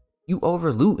 you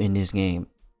overloot in this game,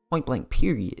 point blank,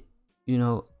 period. You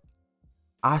know,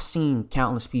 I've seen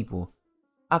countless people.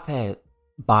 I've had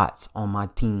bots on my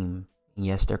team. And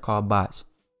yes, they're called bots.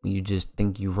 When you just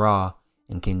think you raw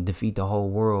and can defeat the whole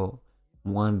world,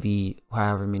 1v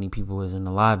however many people is in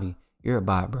the lobby, you're a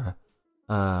bot, bro.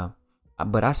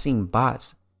 But I seen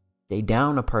bots. They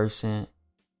down a person.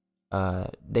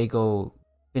 They go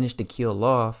finish the kill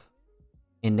off,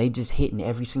 and they just hitting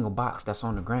every single box that's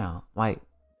on the ground. Like,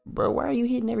 bro, why are you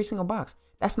hitting every single box?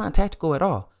 That's not tactical at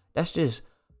all. That's just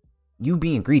you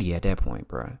being greedy at that point,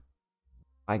 bro.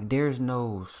 Like, there's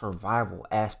no survival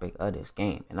aspect of this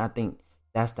game, and I think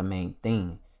that's the main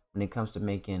thing when it comes to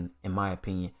making, in my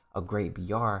opinion, a great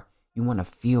BR. You want to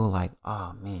feel like,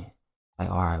 oh man, like,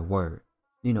 all right, word.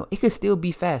 You know, it could still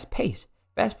be fast paced.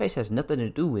 Fast paced has nothing to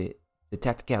do with the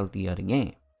tacticality of the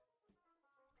game.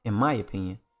 In my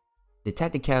opinion, the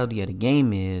tacticality of the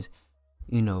game is,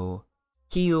 you know,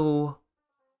 kill,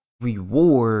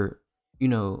 reward, you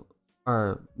know,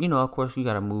 or, you know, of course you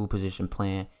got to move, position,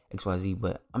 plan, XYZ,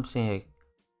 but I'm saying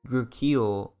your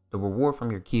kill, the reward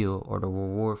from your kill, or the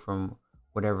reward from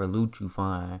whatever loot you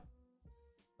find,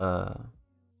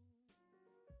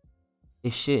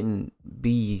 it shouldn't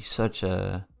be such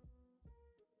a,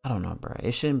 I don't know, bro.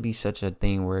 It shouldn't be such a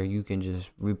thing where you can just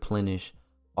replenish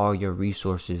all your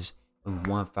resources in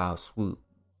one foul swoop.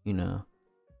 You know,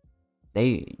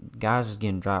 guys is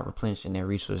getting dropped, replenishing their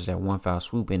resources at one foul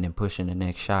swoop, and then pushing the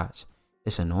next shots.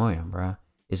 It's annoying, bro.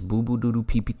 It's boo boo doo doo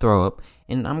pee pee throw up,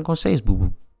 and I'm gonna say it's boo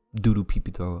boo doo doo pee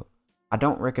pee throw up. I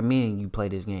don't recommend you play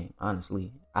this game,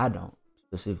 honestly. I don't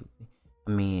specifically.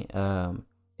 I mean,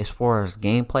 as far as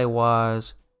gameplay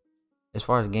wise,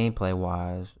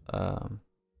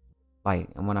 like,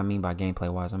 and what I mean by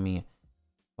gameplay wise, I mean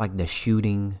like the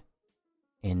shooting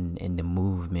and the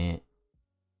movement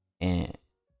and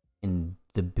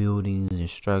the buildings and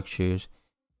structures.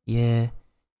 Yeah,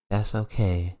 that's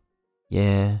okay.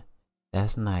 Yeah,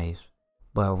 that's nice.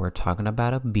 But we're talking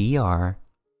about a BR,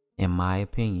 in my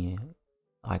opinion.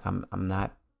 Like, I'm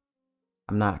not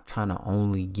trying to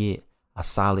only get a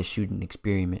solid shooting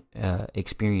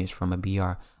experience from a BR.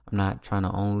 I'm not trying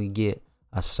to only get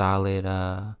a solid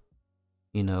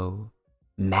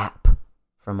map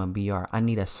from a BR. I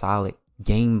need a solid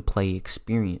gameplay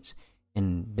experience.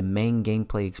 And the main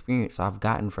gameplay experience I've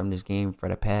gotten from this game for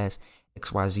the past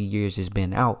XYZ years has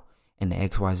been out, and the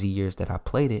XYZ years that I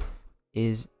played it,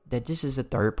 is that this is a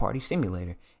third-party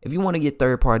simulator. If you want to get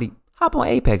third-party, hop on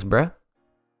Apex, bruh.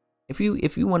 If you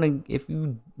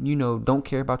don't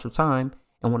care about your time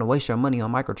and want to waste your money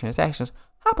on microtransactions,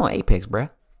 hop on Apex, bruh.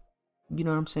 You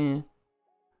know what I'm saying?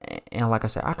 And like I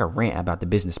said, I could rant about the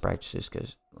business practices,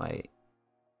 because, like,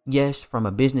 yes, from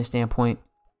a business standpoint,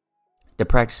 the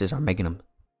practices are making them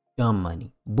dumb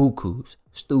money, bukus,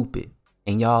 stupid,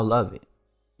 and y'all love it.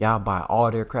 Y'all buy all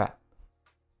their crap.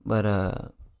 But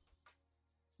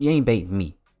you ain't baiting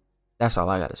me. That's all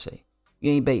I gotta say.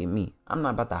 You ain't baiting me. I'm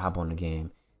not about to hop on the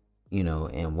game,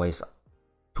 and waste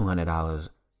 $200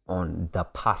 on the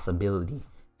possibility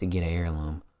to get an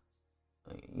heirloom,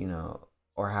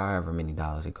 or however many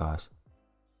dollars it costs.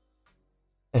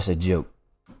 That's a joke.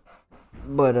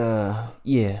 But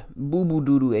yeah, boo boo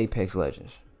doo doo Apex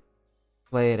Legends.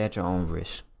 Play it at your own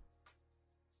risk.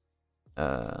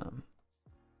 What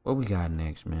we got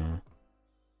next, man?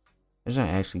 This one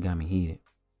actually got me heated.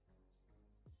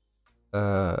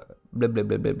 Blah blah blah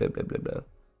blah blah blah blah blah.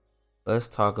 Let's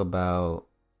talk about.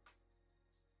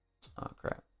 Oh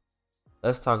crap.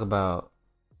 Let's talk about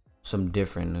some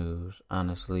different news.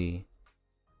 Honestly,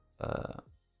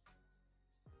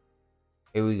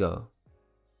 here we go.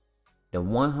 The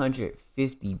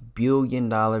 $150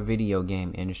 billion video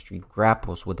game industry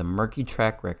grapples with a murky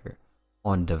track record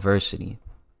on diversity.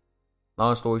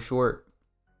 Long story short,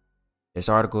 this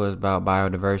article is about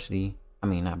biodiversity. I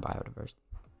mean, not biodiversity.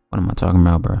 What am I talking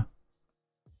about, bro?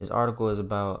 This article is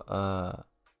about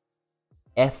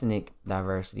ethnic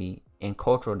diversity and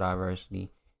cultural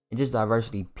diversity and just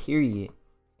diversity, period,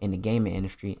 in the gaming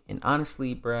industry. And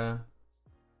honestly, bro,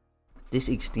 this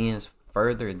extends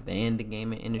further than the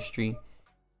gaming industry.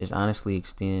 This honestly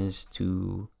extends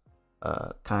to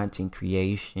content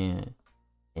creation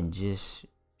and just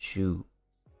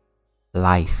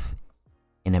life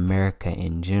in America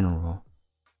in general.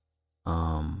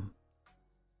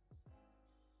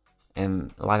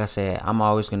 And like I said, I'm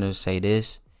always gonna say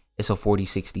this: it's a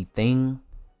 40-60 thing.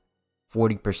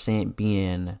 40%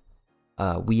 being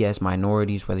we as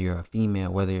minorities, whether you're a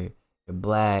female, whether you're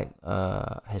black,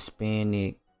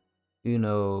 Hispanic,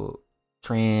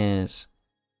 trans,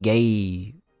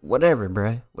 gay, whatever,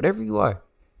 bruh. Whatever you are.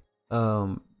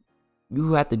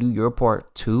 You have to do your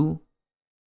part too.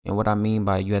 And what I mean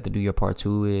by you have to do your part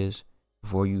too is,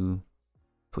 before you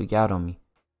tweak out on me,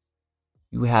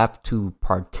 you have to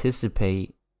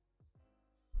participate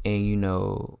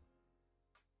and,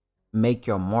 make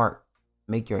your mark,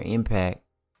 make your impact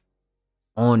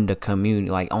on the community,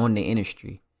 like on the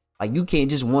industry. Like, you can't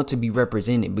just want to be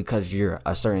represented because you're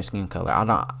a certain skin color.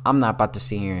 I'm not about to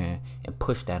sit here and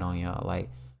push that on y'all. Like,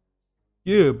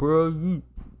 yeah, bro,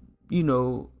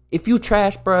 if you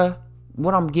trash, bro,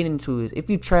 what I'm getting to is, if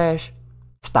you trash,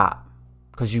 stop.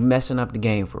 Because you messing up the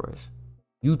game for us.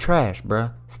 You trash,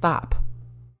 bro. Stop.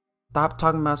 Stop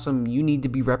talking about you need to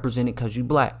be represented because you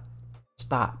black.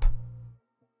 Stop.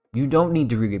 You don't need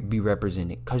to be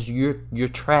represented because you're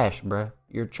trash, bro.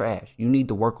 You're trash. You need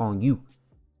to work on you.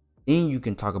 Then you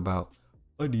can talk about,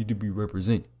 I need to be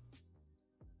represented.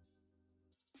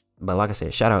 But like I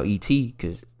said, shout out E.T.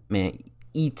 because, man,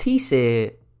 E.T.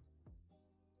 said,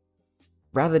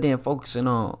 rather than focusing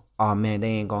on, oh man, they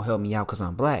ain't gonna help me out because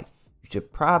I'm black, you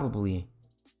should probably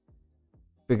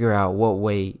figure out what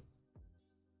way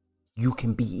you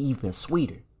can be even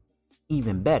sweeter,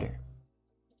 even better.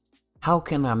 How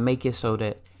can I make it so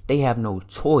that they have no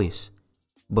choice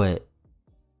but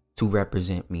to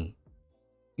represent me?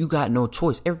 You got no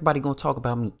choice. Everybody gonna talk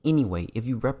about me anyway, if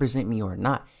you represent me or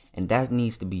not. And that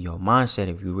needs to be your mindset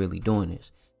if you're really doing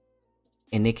this.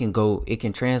 And it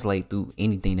can translate through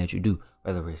anything that you do,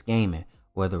 whether it's gaming,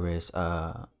 whether it's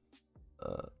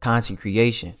content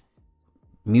creation,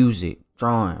 music,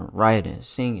 drawing, writing,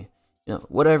 singing,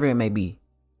 whatever it may be,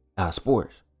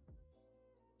 sports,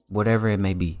 whatever it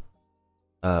may be.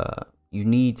 You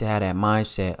need to have that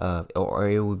mindset of, or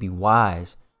it would be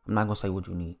wise. I'm not gonna say what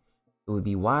you need. It would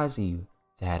be wise of you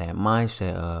to have that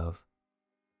mindset of,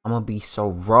 I'm gonna be so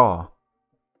raw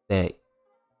that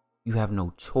you have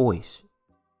no choice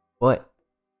but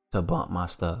to bump my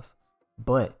stuff,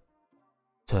 but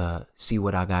to see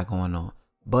what I got going on,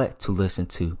 but to listen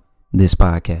to this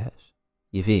podcast.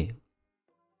 You feel?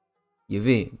 You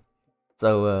feel?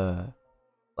 So,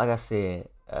 like I said,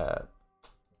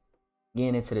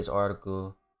 getting into this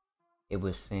article, it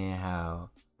was saying how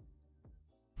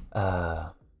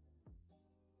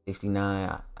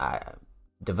 69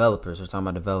 developers, we're talking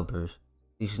about developers,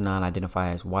 69 identify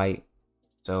as white.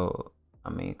 So, I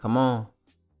mean, come on.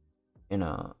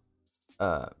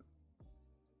 Like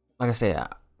I said,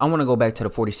 I want to go back to the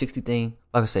 40-60 thing.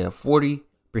 Like I said, 40%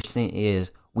 is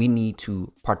we need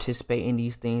to participate in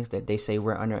these things that they say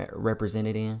we're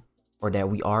underrepresented in, or that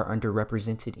we are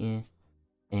underrepresented in,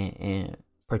 and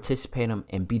participate in them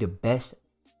and be the best,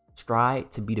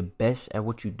 strive to be the best at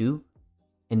what you do.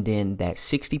 And then that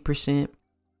 60%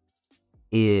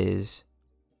 is,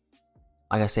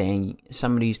 like I said, and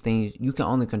some of these things, you can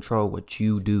only control what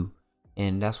you do.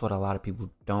 And that's what a lot of people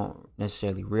don't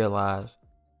necessarily realize.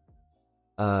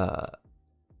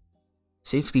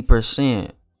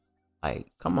 60%,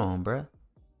 like, come on, bruh.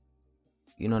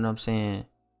 You know what I'm saying?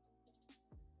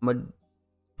 But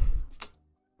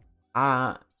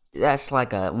that's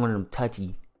like one of them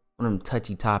touchy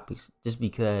topics, just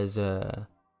because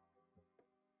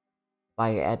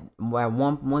like at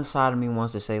one side of me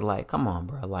wants to say, like, come on,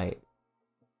 bro, like,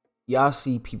 y'all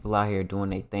see people out here doing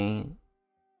their thing,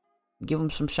 give them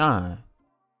some shine.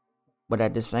 But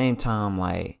at the same time,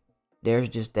 like, there's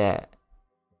just that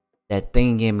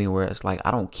thing in me where it's like,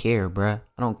 I don't care, bruh.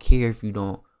 I don't care if you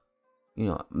don't,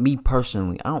 me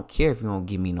personally, I don't care if you don't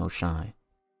give me no shine.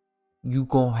 You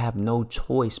gonna have no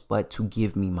choice but to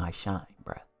give me my shine,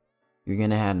 bruh. You're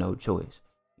gonna have no choice.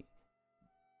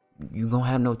 You gonna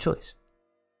have no choice.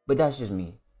 But that's just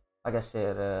me. Like I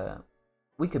said,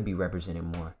 we could be represented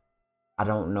more. I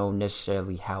don't know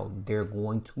necessarily how they're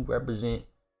going to represent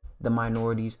the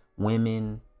minorities,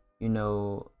 women,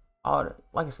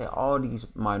 like I said, all these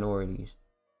minorities,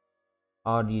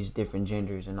 all these different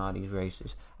genders and all these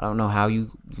races. I don't know how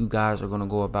you guys are going to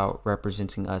go about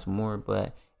representing us more, but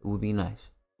it would be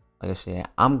nice. Like I said,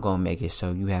 I'm going to make it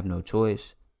so you have no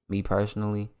choice, me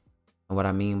personally. And what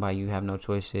I mean by you have no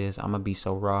choice is I'm going to be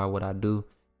so raw at what I do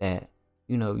that,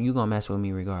 you going to mess with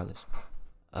me regardless.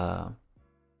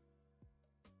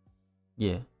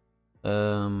 Yeah.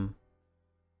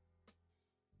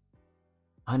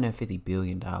 $150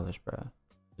 billion, bro,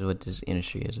 is what this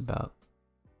industry is about.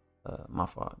 My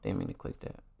fault. Didn't mean to click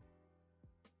that.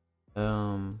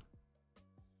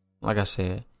 Like I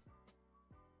said,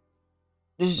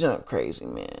 this is not crazy,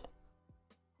 man.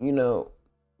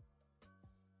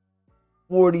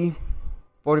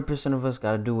 40% of us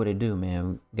gotta do what it do,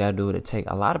 man. We gotta do what it take.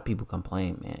 A lot of people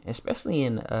complain, man, especially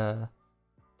in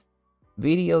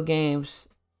video games.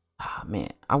 Man,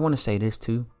 I want to say this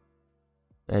too.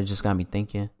 That just got me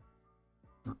thinking.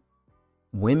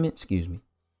 Women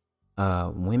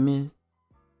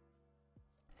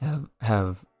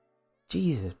have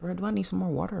Jesus, bro. Do I need some more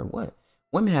water or what?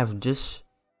 Women have just,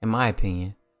 in my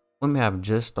opinion,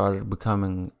 started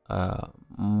becoming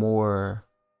more,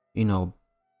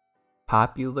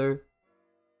 popular.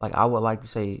 Like, I would like to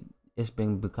say it's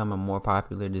been becoming more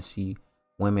popular to see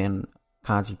women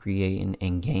content creating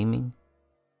and gaming.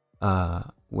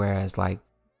 Whereas like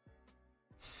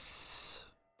 6,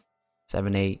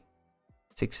 7, 8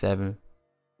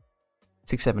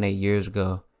 years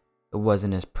ago, it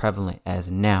wasn't as prevalent as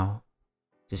now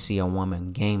to see a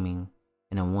woman gaming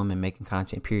and a woman making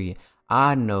content, period.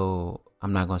 I know,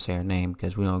 I'm not going to say her name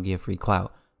because we don't give free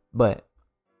clout, but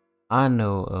I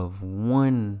know of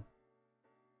one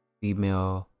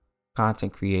female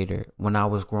content creator when I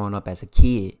was growing up as a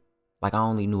kid. Like, I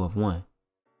only knew of one.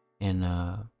 And,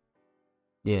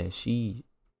 yeah,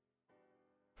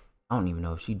 I don't even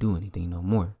know if she do anything no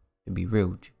more, to be real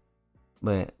with you.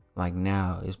 But, like,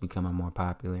 now it's becoming more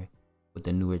popular with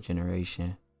the newer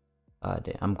generation.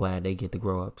 I'm glad they get to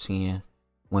grow up seeing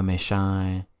women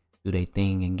shine, do their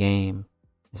thing in game,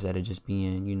 instead of just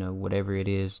being, whatever it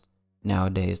is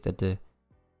nowadays that the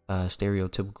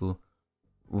stereotypical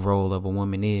role of a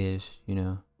woman is,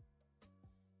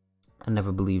 I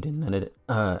never believed in none of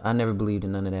that. I never believed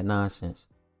in none of that nonsense.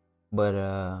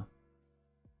 But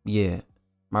yeah,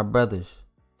 my brothers,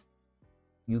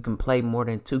 you can play more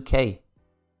than 2K.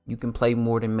 You can play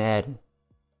more than Madden.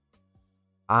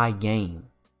 I game.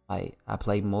 Like, I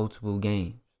play multiple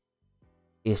games.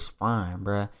 It's fine,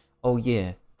 bruh. Oh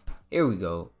yeah, here we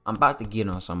go. I'm about to get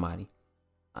on somebody.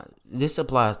 This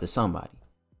applies to somebody.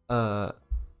 Y'all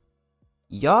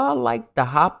like to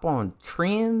hop on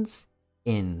trends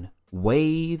in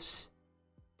waves,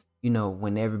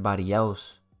 when everybody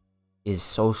else is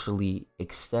socially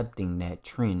accepting that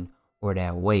trend or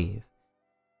that wave.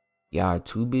 Y'all are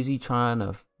too busy trying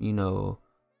to,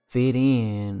 fit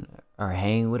in or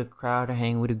hang with a crowd or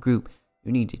hang with a group.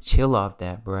 You need to chill off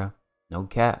that, bruh. No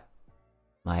cap.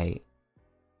 Like,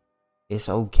 it's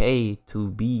okay to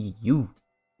be you.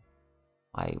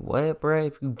 Like, what, bruh?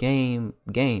 If you game.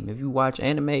 If you watch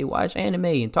anime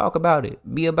and talk about it.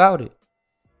 Be about it.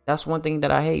 That's one thing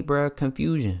that I hate, bruh.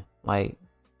 Confusion. Like,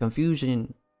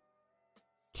 confusion,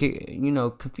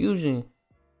 confusion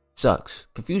sucks.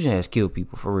 Confusion has killed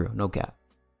people, for real. No cap.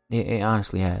 It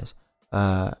honestly has.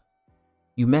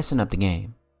 You messing up the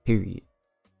game, period.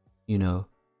 You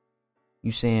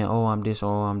saying, oh, I'm this,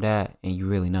 oh, I'm that, and you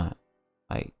really not.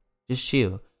 Like, just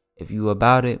chill. If you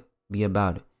about it, be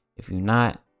about it. If you're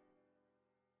not,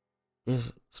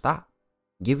 just stop.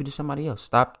 Give it to somebody else.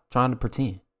 Stop trying to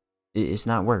pretend. It's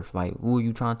not worth. Like, who are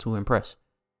you trying to impress?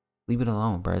 Leave it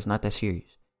alone, bro. It's not that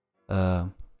serious.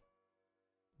 But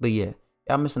yeah,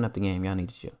 y'all messing up the game. Y'all need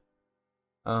to chill.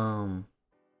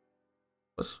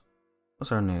 What's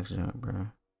our next jump, bro?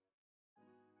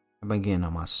 I've been getting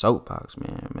on my soapbox,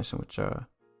 man. Messing with y'all.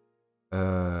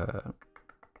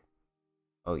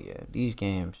 Oh yeah, these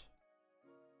games.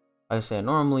 Like I said,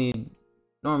 normally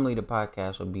the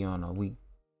podcast will be on a week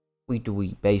to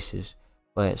week basis,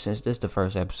 but since this is the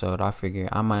first episode, I figure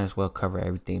I might as well cover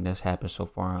everything that's happened so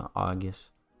far in August.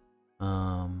 We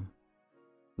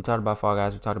talked about Fall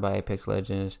Guys, we talked about Apex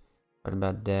Legends, What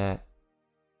about that?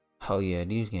 Oh yeah,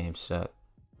 these games suck.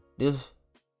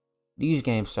 These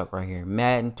games suck right here.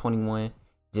 Madden 21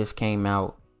 just came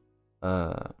out.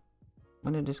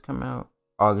 When did this come out?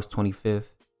 August 25th.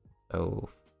 So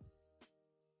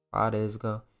 5 days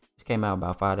ago. This came out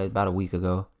about 5 days, about a week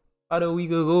ago. You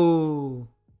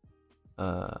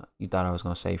thought I was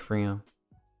gonna say Freedom.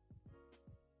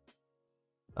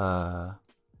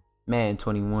 Madden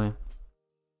 21.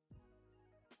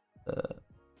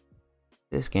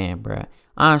 This game, bruh.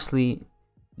 Honestly,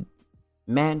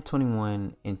 Madden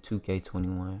 21 and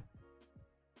 2K21.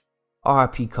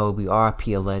 RIP Kobe, RIP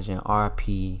a legend,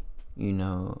 RIP,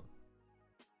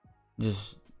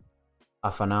 just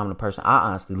a phenomenal person. I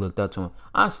honestly looked up to him.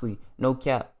 Honestly, no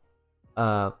cap.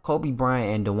 Kobe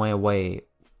Bryant and Dwayne Wade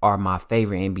are my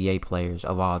favorite NBA players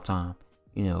of all time.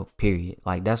 Period.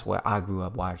 Like, that's what I grew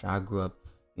up watching. I grew up,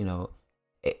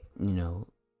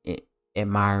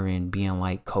 admiring being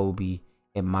like Kobe,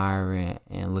 admiring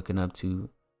and looking up to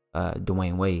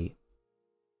Dwayne Wade.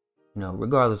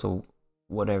 Regardless of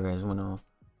whatever has went on,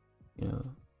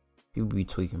 people be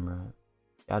tweaking, bro.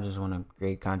 Y'all just want to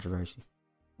create controversy.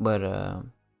 But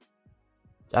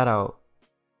shout out,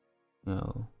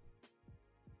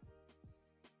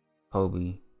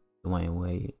 Kobe, Dwayne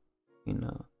Wade.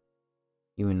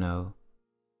 Even though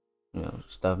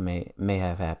stuff may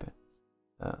have happened.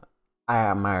 I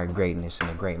admire greatness and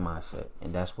a great mindset,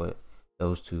 and that's what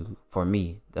those two, for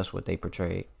me, that's what they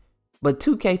portrayed. But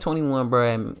 2K21, bro,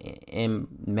 and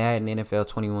Madden NFL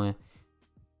 21,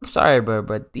 I'm sorry, bro,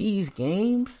 but these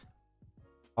games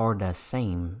are the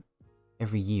same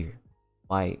every year.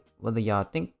 Like, whether y'all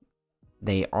think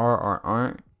they are or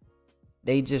aren't,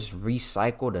 they just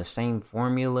recycle the same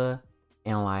formula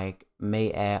and like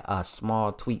may add a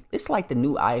small tweak. It's like the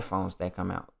new iPhones that come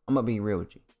out. I'm gonna be real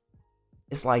with you.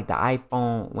 It's like the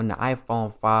iPhone, when the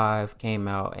iPhone 5 came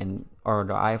out, or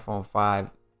the iPhone 5C,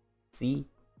 I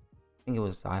think it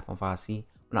was the iPhone 5C.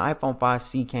 When the iPhone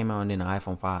 5C came out and then the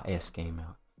iPhone 5S came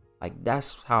out. Like,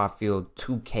 that's how I feel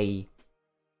 2K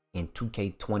and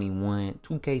 2K21,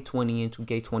 2K20 and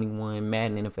 2K21,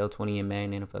 Madden NFL 20 and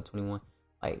Madden NFL 21.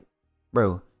 Like,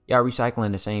 bro, y'all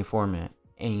recycling the same format.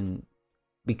 And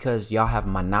because y'all have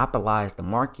monopolized the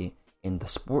market in the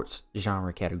sports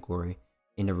genre category,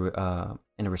 in the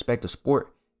respective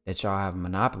sport that y'all have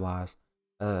monopolized,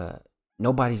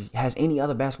 nobody has any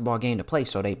other basketball game to play,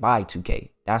 so they buy 2K.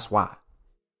 That's why.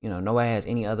 Nobody has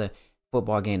any other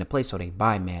football game to play, so they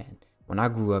buy Madden. When I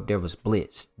grew up, there was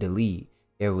Blitz, the league.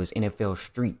 There was NFL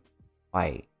Street.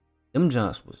 Like, them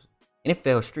jumps was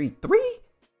NFL Street 3.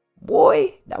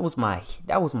 Boy, that was my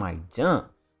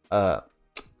jump.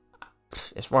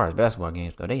 As far as basketball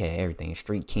games go, they had everything.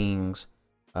 Street Kings.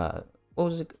 What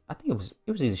was it? I think it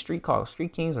was either Street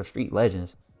Kings or Street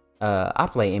Legends. I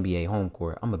play NBA Home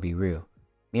Court. I'm gonna be real.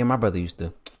 Me and my brother used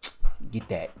to get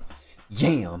that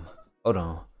yam. Hold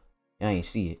on, I ain't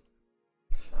see it.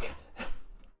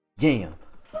 Yam.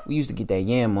 We used to get that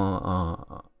yam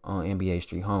on NBA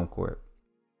Street Home Court.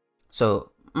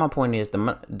 So my point is,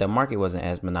 the market wasn't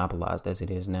as monopolized as it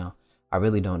is now. I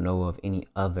really don't know of any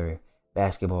other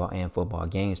basketball and football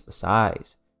games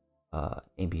besides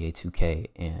NBA 2K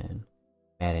and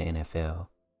Madden NFL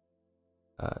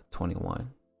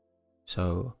 21.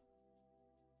 So,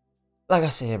 like I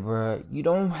said, bro, you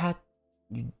don't have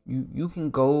you can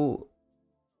go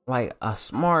like a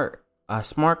smart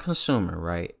consumer,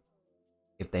 right?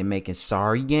 If they making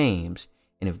sorry games,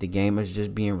 and if the game is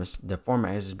just the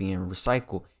format is just being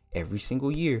recycled every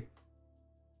single year,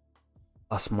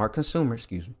 a smart consumer is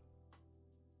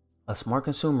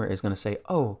gonna say,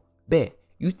 "Oh, bet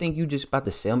you think you just about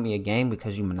to sell me a game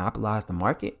because you monopolize the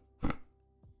market?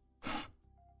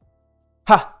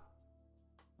 Ha!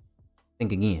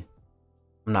 Think again.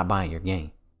 I'm not buying your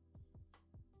game."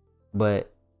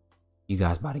 But you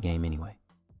guys buy the game anyway.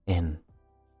 And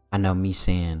I know me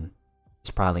saying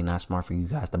it's probably not smart for you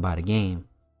guys to buy the game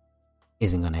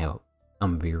isn't going to help.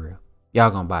 I'm going to be real.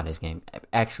 Y'all going to buy this game.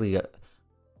 Actually,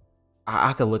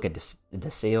 I could look at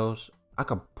the sales. I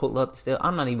could pull up the sales.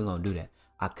 I'm not even going to do that.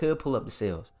 I could pull up the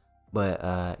sales.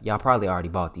 But y'all probably already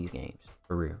bought these games.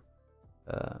 For real.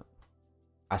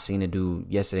 I seen a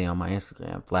dude yesterday on my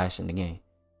Instagram flashing the game.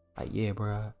 Like, yeah,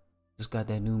 bro, I just got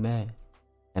that new Madden.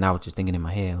 And I was just thinking in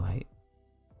my head, like,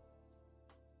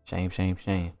 shame.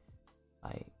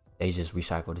 Like, they just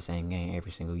recycle the same game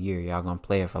every single year. Y'all gonna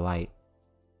play it for like,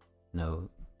 2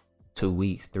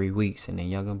 weeks, 3 weeks, and then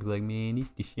y'all gonna be like, man, it's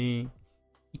the same.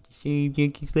 It's the same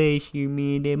junkies last year,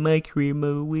 man. That my career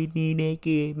mode wasn't that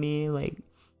good, man. Like,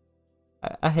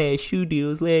 I had shoe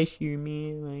deals last year,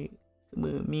 man. Like, come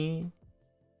on, man.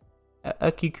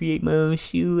 I could create my own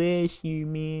shoe last year,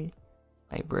 man.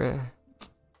 Like, bruh,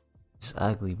 it's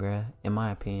ugly, bruh. In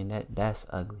my opinion, that's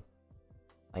ugly.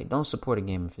 Like, don't support a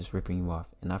game if it's ripping you off.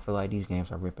 And I feel like these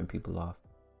games are ripping people off.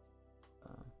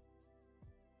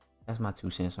 That's my 2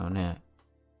 cents on that.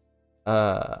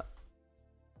 As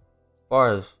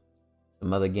far as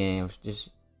some other games, just,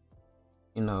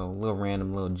 little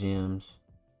random little gems.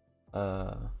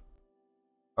 Or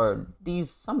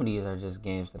some of these are just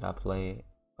games that I played.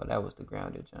 Oh, that was the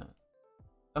grounded jump.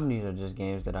 Some of these are just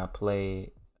games that I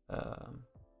played.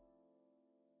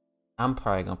 I'm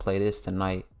probably gonna play this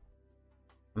tonight.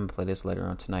 I'm gonna play this later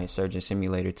on tonight. Surgeon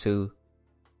Simulator 2.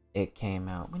 It came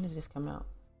out. When did this come out?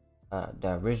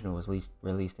 The original was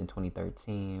released in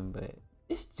 2013, but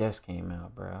this just came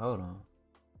out, bro. Hold on.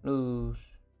 News.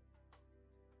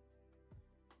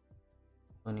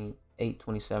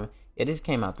 28/27. Yeah, this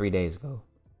came out 3 days ago.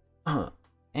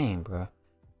 Dang, bro.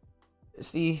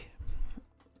 See,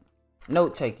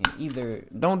 note taking. Either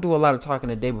don't do a lot of talking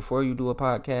the day before you do a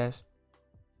podcast,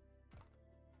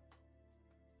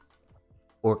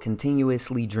 or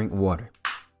continuously drink water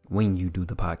when you do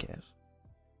the podcast.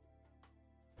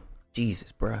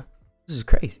 Jesus, bro. This is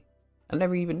crazy. I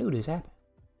never even knew this happened.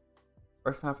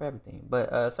 First time for everything.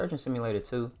 But Surgeon Simulator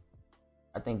 2,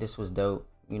 I think this was dope.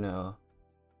 It's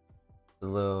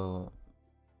a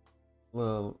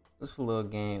little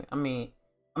game. I mean,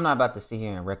 I'm not about to sit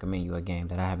here and recommend you a game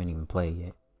that I haven't even played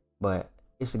yet. But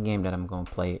it's a game that I'm going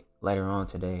to play later on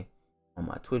today on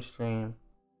my Twitch stream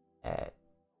at,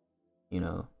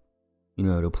 the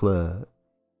plug,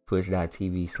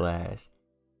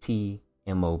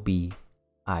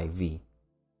 twitch.tv/TMOBIV.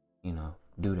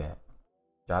 Do that.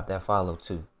 Drop that follow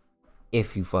too.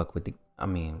 If you fuck with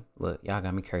look, y'all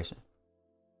got me cursing.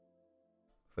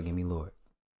 Forgive me, Lord.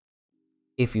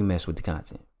 If you mess with the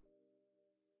content.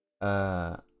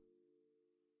 Like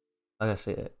I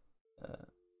said,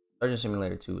 Surgeon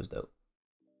Simulator 2 is dope.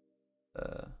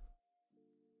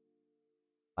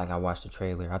 Like, I watched the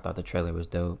trailer. I thought the trailer was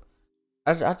dope.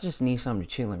 I just need something to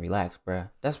chill and relax, bruh.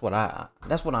 That's what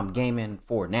I'm gaming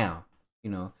for now.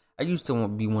 I used to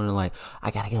be one of like,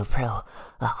 I gotta go pro.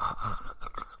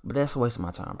 But that's a waste of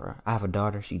my time, bro. I have a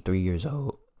daughter. She's 3 years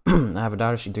old. And I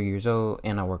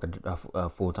work a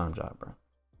full-time job, bro.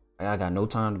 I got no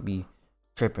time to be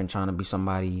tripping, trying to be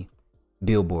somebody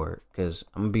billboard. Because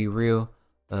I'm going to be real.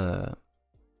 How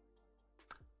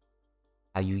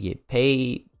you get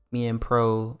paid being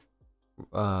pro,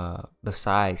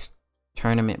 besides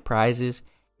tournament prizes,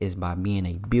 is by being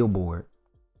a billboard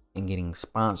and getting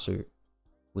sponsored,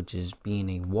 which is being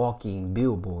a walking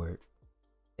billboard.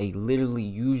 They literally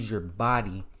use your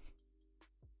body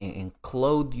and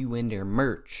clothe you in their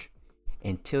merch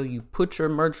until you put your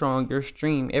merch on your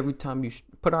stream every time you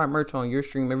put our merch on your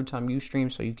stream every time you stream,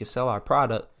 so you can sell our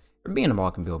product. For being a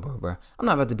walking billboard, bro. I'm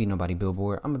not about to be nobody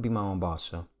billboard. I'm gonna be my own boss.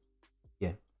 So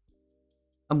yeah,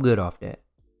 I'm good off that.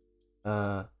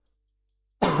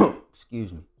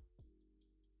 Excuse me.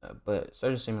 But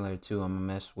Surgeon Simulator 2, I'm gonna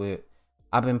mess with.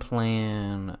 I've been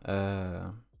playing.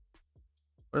 What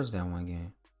is that one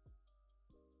game?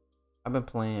 I've been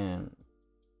playing.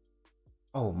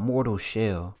 Oh, Mortal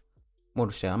Shell. I'm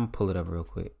gonna pull it up real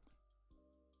quick.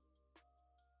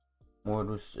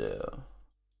 Mortal Shell.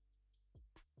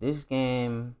 This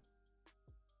game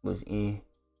was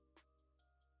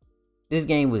This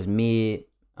game was mid,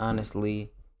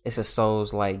 honestly. It's a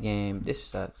Souls-like game. This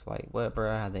sucks. Like, what,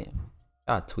 bro?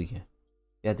 Y'all tweaking.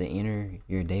 You have to enter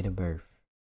your date of birth.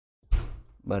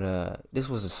 But this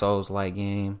was a Souls-like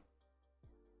game.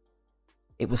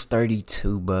 It was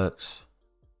 $32.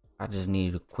 I just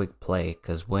needed a quick play,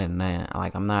 cause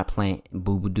I'm not playing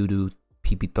boo boo doo doo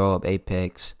pee pee throw up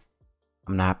Apex.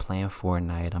 I'm not playing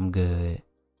Fortnite. I'm good.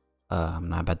 I'm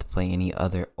not about to play any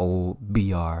other old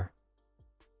BR.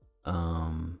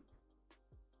 I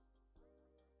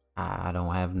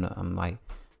don't have no.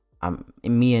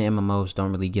 Me and MMOs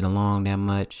don't really get along that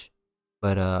much.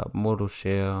 But Mortal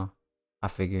Shell, I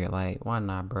figured like, why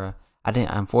not, bruh?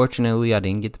 Unfortunately I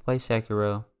didn't get to play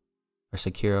Sekiro or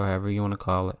Sekiro, however you want to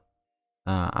call it.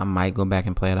 I might go back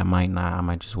and play it. I might not. I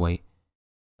might just wait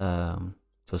till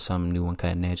some new one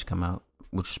cutting edge come out,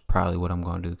 which is probably what I'm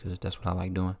gonna do, because that's what I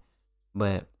like doing.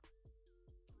 But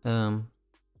I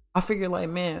figured like,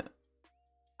 man,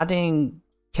 I didn't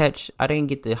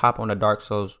get to hop on the Dark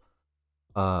Souls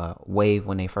wave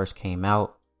when they first came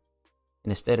out,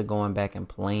 and instead of going back and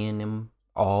playing them,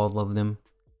 all of them,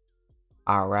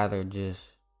 I'd rather just,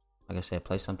 like I said,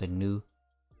 play something new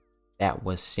that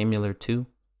was similar to.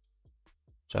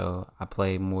 So I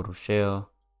played Mortal Shell,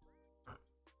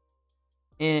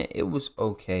 and it was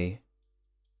okay.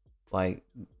 Like,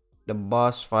 the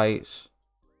boss fights,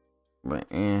 but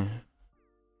like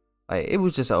Like, it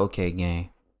was just an okay game.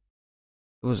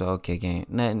 It was an okay game.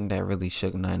 Nothing that really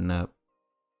shook nothing up.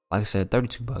 Like I said,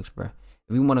 $32, bro.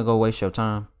 If you want to go waste your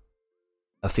time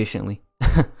efficiently,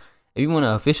 if you want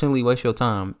to efficiently waste your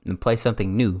time and play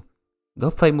something new,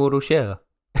 go play Mortal Shell.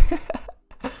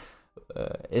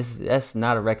 That's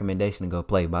not a recommendation to go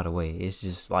play, by the way. It's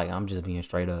just like, I'm just being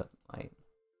straight up. Like,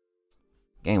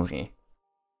 game was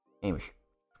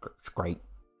great.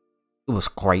 It was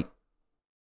great.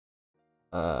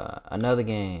 Another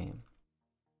game.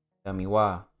 Tell me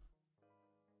why.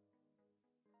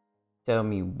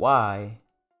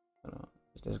 Hold on.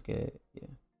 Is this good? Yeah.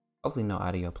 Hopefully no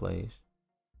audio plays.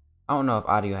 I don't know if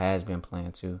audio has been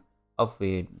playing too.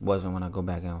 Hopefully it wasn't when I go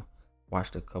back and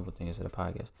watched a couple things of the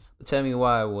podcast. But Tell Me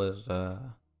Why was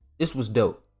this was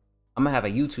dope. I'm gonna have a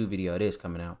YouTube video of this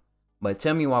coming out. But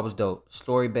Tell Me Why was dope.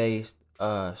 Story based,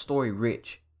 story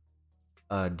rich,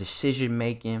 decision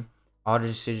making. All the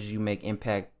decisions you make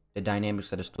impact the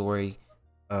dynamics of the story.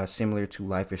 Similar to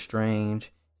Life is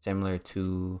Strange. Similar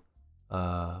to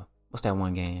what's that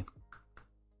one game?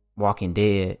 Walking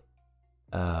Dead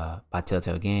by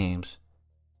Telltale Games.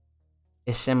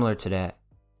 It's similar to that.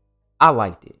 I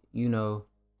liked it. You know,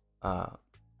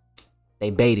 they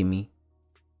baited me.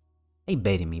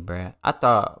 Bruh. I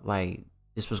thought, like,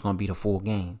 this was going to be the full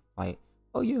game. Like,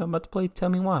 oh, yeah, I'm about to play Tell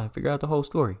Me Why. Figure out the whole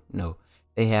story. No,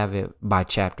 they have it by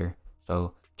chapter.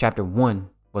 So, chapter 1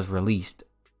 was released.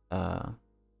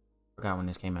 Forgot when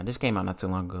this came out. This came out not too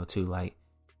long ago, too. Like,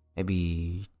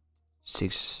 maybe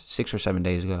six or 7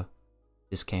 days ago.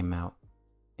 This came out.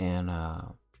 And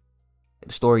the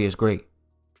story is great.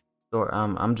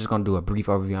 I'm just gonna do a brief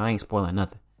overview. I ain't spoiling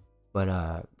nothing, but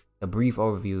the brief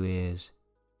overview is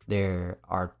there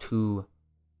are two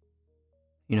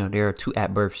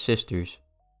at birth sisters,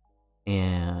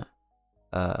 and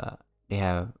they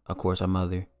have, of course, a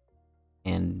mother,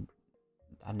 and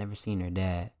I've never seen her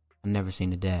dad. I've never seen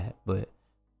the dad, but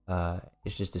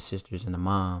it's just the sisters and the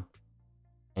mom,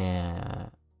 and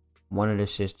one of the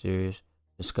sisters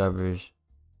discovers,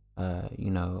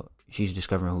 she's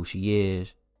discovering who she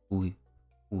is. Who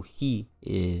he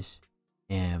is,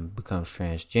 and becomes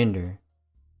transgender,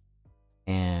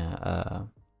 and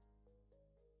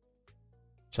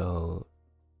so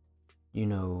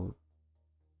the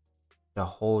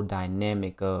whole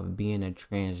dynamic of being a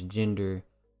transgender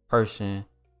person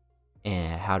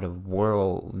and how the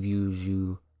world views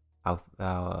you, how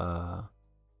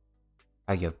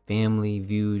your family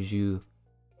views you,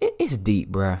 it's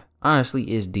deep, bruh. Honestly,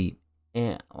 it's deep,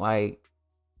 and like,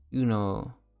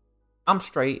 I'm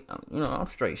straight. I'm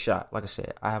straight shot. Like I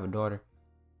said, I have a daughter.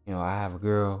 I have a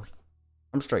girl.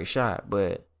 I'm straight shot.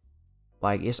 But,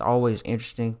 like, it's always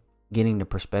interesting getting the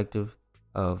perspective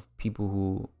of people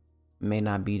who may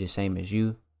not be the same as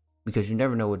you, because you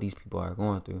never know what these people are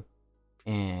going through.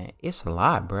 And it's a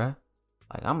lot, bruh.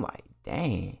 Like, I'm like,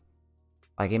 dang.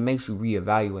 Like, it makes you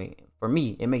reevaluate. For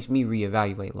me, it makes me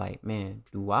reevaluate. Like, man,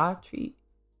 do I treat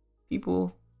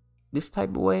people this type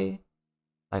of way?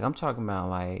 Like, I'm talking about,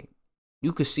 like,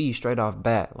 you could see straight off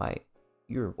bat, like,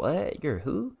 you're what? You're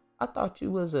who? I thought you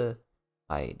was a,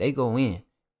 like, they go in.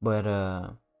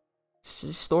 But,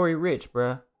 story rich,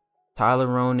 bruh. Tyler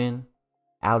Ronan,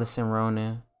 Allison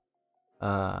Ronan,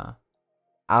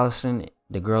 Allison,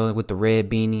 the girl with the red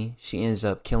beanie, she ends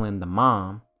up killing the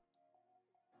mom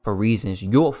for reasons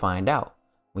you'll find out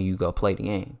when you go play the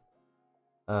game.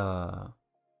 And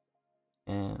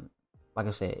like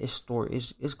I said, it's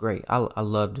great. I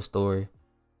love the story.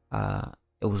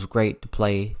 It was great to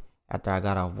play after I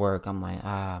got off work. I'm like,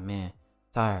 man,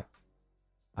 tired.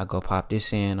 I go pop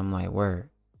this in. I'm like, word,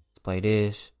 let's play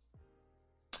this.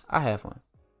 I have fun.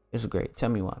 It's great. Tell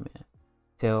me why, man.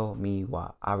 Tell me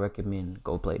why. I recommend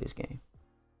go play this game.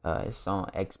 It's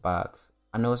on Xbox.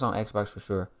 I know it's on Xbox for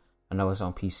sure. I know it's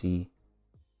on PC.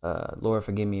 Lord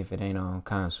forgive me if it ain't on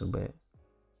console, but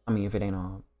I mean if it ain't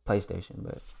on PlayStation,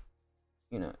 but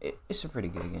it's a pretty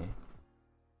good game.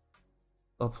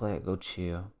 Go play it, go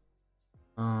chill.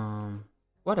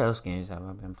 What else games have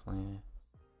I been playing?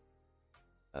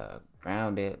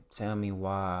 Grounded, Tell Me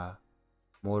Why,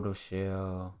 Mortal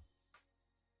Shell.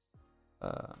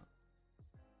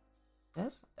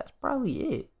 That's probably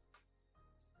it.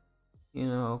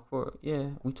 Of course, yeah.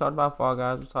 We talked about Fall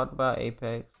Guys. We talked about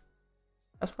Apex.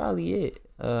 That's probably it.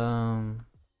 Let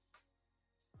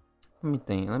me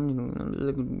think. Let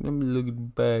me look at the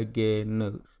bad gay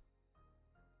notes.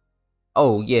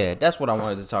 Oh yeah, that's what I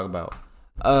wanted to talk about.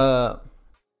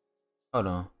 Hold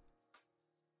on.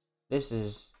 This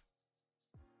is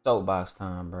soapbox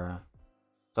time, bro.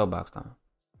 Soapbox time.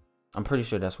 I'm pretty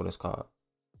sure that's what it's called.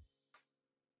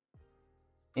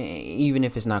 Even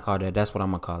if it's not called that, that's what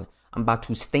I'm gonna call it. I'm about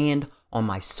to stand on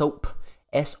my soap,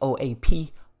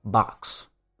 SOAP box.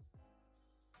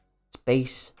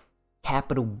 Space,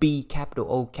 capital B, capital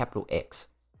O, capital X.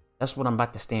 That's what I'm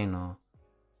about to stand on.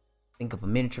 Think of a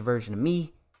miniature version of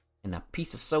me and a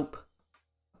piece of soap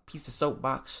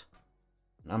box.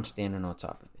 And I'm standing on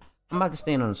top of it. I'm about to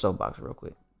stand on the soapbox real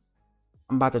quick.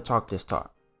 I'm about to talk this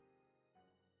talk.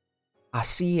 I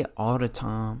see it all the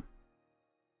time.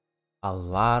 A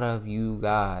lot of you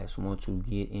guys want to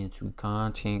get into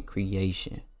content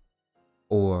creation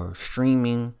or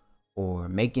streaming or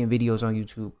making videos on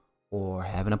YouTube or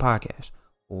having a podcast,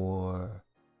 or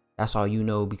that's all you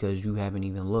know because you haven't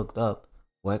even looked up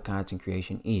what content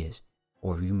creation is,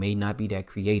 or you may not be that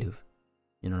creative.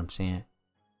 You know what I'm saying?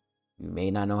 You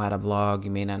may not know how to vlog.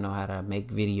 You may not know how to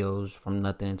make videos from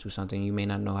nothing into something. You may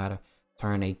not know how to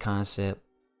turn a concept,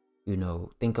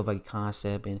 think of a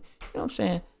concept, and you know what I'm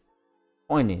saying?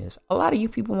 Point is, a lot of you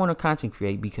people want to content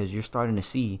create because you're starting to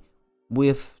see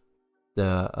with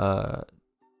the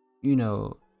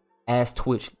as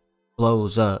Twitch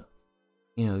blows up,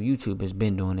 YouTube has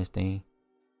been doing this thing,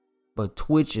 but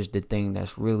Twitch is the thing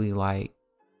that's really like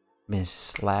been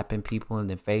slapping people in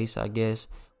the face, I guess,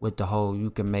 with the whole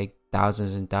you can make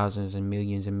thousands and thousands and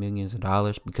millions of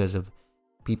dollars because of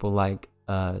people like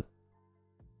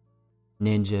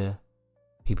Ninja,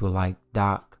 people like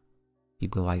Doc,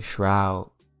 people like Shroud.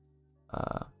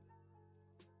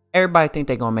 Everybody think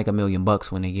they gonna make $1 million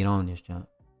when they get on this jump.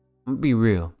 I'm gonna be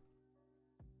real.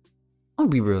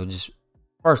 Just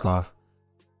first off,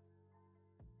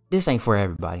 this ain't for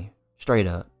everybody. Straight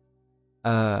up.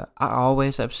 I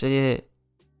always have said,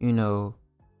 in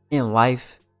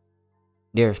life,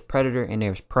 there's predator and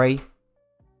there's prey.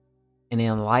 And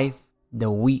in life,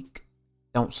 the weak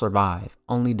don't survive.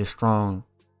 Only the strong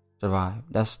survive.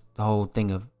 That's the whole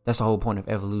point of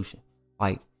evolution.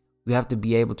 Like, you have to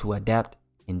be able to adapt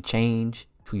and change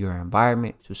to your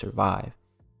environment to survive.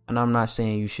 And I'm not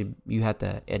saying you have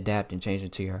to adapt and change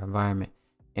into your environment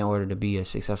in order to be a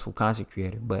successful content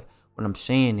creator. But what I'm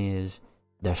saying is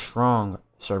the strong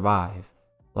survive.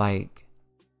 Like,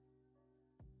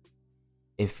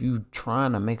 if you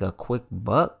trying to make a quick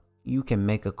buck, you can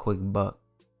make a quick buck.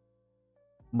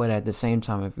 But at the same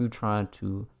time, if you're trying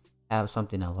to have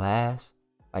something that lasts,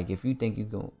 like if you think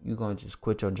you're going to just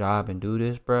quit your job and do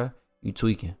this, bruh, you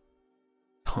tweaking.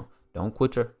 Do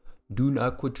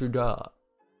not quit your job.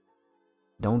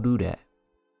 Don't do that.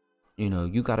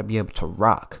 You got to be able to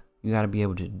rock. You got to be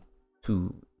able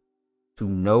to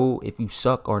know if you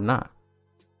suck or not.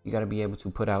 You got to be able to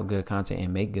put out good content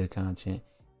and make good content.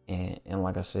 And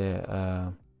like I said,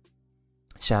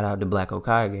 shout out to Black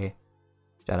Okage.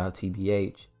 Shout out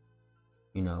TBH.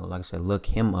 Like I said, look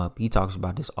him up. He talks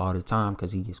about this all the time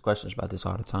because he gets questions about this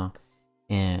all the time.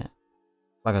 And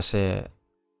like I said,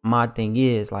 my thing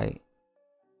is, like,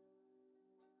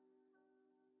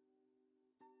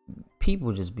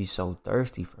 people just be so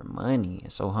thirsty for money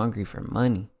and so hungry for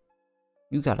money.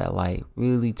 You gotta, like,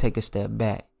 really take a step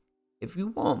back. If you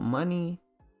want money,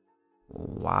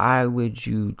 why would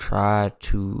you try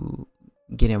to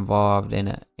get involved in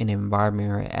an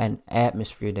environment or an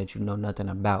atmosphere that you know nothing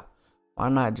about? Why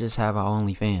not just have our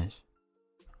OnlyFans?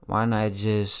 Why not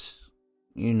just,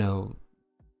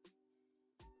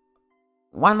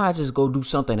 why not just go do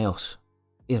something else?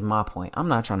 Is my point. I'm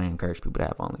not trying to encourage people to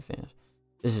have OnlyFans.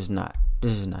 This is not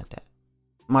that.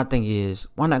 My thing is,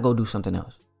 why not go do something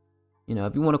else?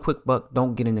 If you want a quick buck,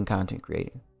 don't get into content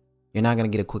creating. You're not going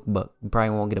to get a quick buck. You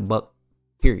probably won't get a buck,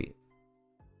 period.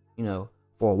 For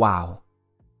a while.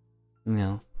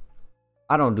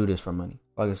 I don't do this for money.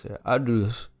 Like I said, I do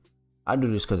this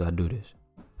because I do this.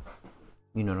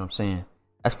 You know what I'm saying?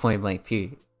 That's point blank,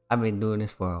 period. I've been doing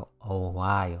this for a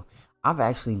while. I've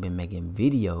actually been making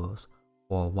videos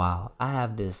for a while. I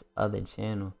have this other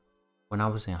channel when I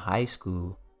was in high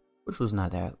school, which was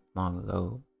not that long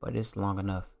ago, but it's long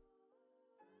enough.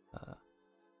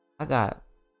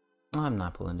 I'm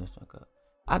not pulling this junk up.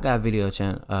 I got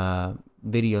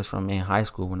videos from in high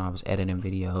school when I was editing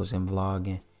videos and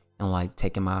vlogging and like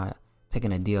taking a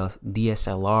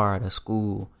DSLR to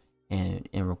school and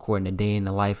recording a day in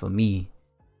the life of me.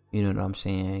 You know what I'm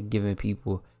saying? Giving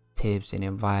people tips and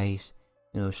advice,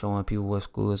 showing people what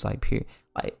school is like, period.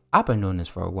 Like, I've been doing this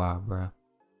for a while, bro.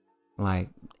 Like,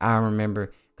 I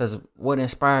remember, because what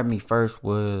inspired me first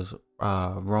was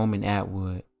Roman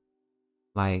Atwood.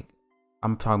 Like,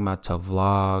 I'm talking about to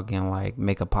vlog and like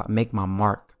make my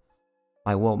mark.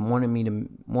 Like, what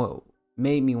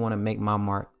made me want to make my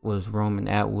mark was Roman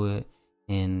Atwood,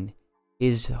 and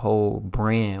his whole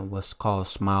brand was called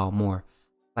Smile More.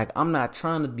 Like, I'm not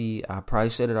trying to be, I probably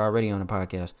said it already on the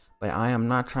podcast, but I am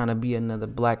not trying to be another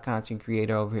black content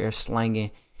creator over here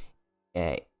slanging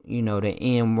at, the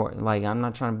N word. Like, I'm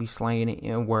not trying to be slanging the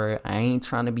N word. I ain't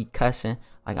trying to be cussing.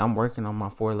 Like, I'm working on my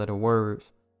 4-letter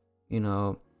words.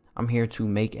 I'm here to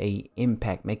make a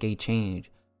impact, make a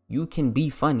change. You can be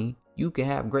funny. You can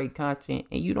have great content,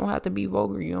 and you don't have to be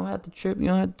vulgar. You don't have to trip. You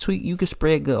don't have to tweet. You can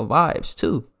spread good vibes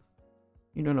too.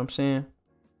 You know what I'm saying?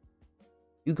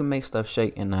 You can make stuff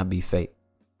shake and not be fake.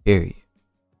 Period.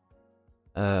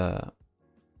 But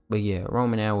yeah,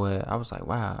 Roman Atwood, I was like,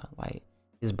 wow, like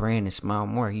his brand is Smile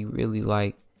More. He really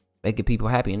like making people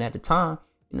happy. And at the time,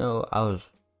 I was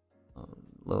a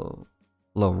little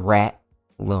rat,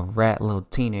 little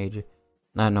teenager.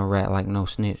 Not no rat, like no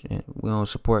snitch. We don't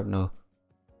support no.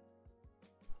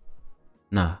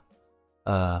 Nah.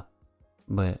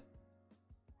 But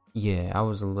yeah, I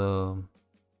was a little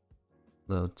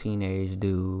teenage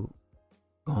dude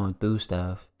going through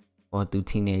stuff, going through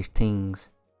teenage things,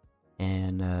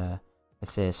 and I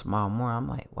said Smile More. I'm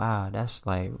like, wow, that's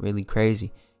like really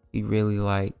crazy. He really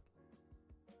like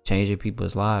changing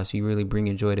people's lives. He really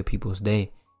bringing joy to people's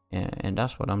day, and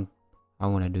that's what I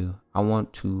want to do. I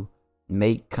want to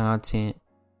make content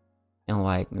and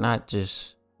like not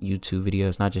just YouTube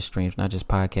videos, not just streams, not just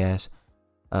podcasts,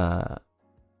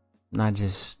 not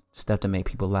just stuff to make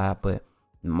people laugh, but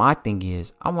my thing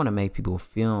is, I want to make people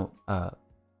feel, I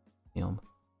want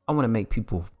to make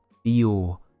people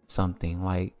feel something.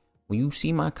 Like, when you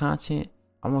see my content,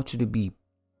 I want you to be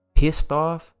pissed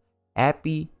off,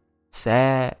 happy,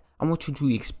 sad. I want you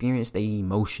to experience the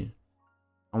emotion.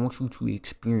 I want you to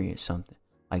experience something.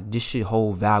 Like, this should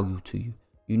hold value to you.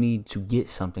 You need to get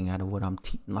something out of what I'm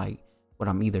what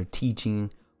I'm either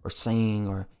teaching or saying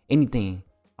or anything.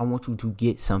 I want you to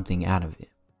get something out of it.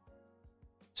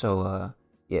 So,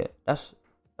 yeah, that's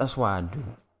why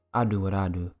I do what I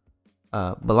do.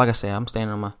 But like I said, I'm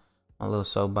standing on my little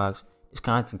soapbox. This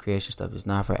content creation stuff is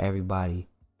not for everybody.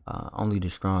 Only the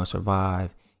strong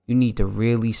survive. You need to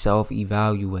really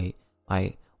self-evaluate.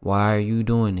 Like, why are you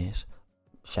doing this?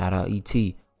 Shout out ET.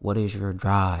 What is your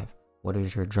drive? What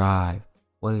is your drive?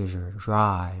 What is your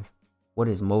drive? What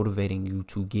is motivating you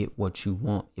to get what you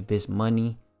want? If it's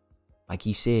money, like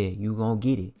he said, you gonna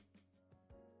get it.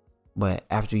 But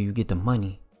after you get the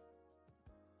money,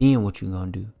 then what you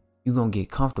gonna do? You gonna get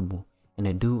comfortable. And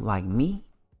a dude like me,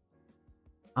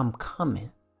 I'm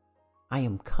coming. I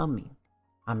am coming.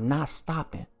 I'm not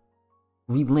stopping.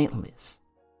 Relentless.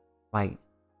 Like,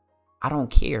 I don't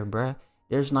care, bruh.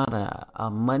 There's not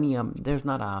there's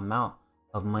not an amount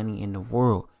of money in the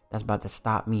world that's about to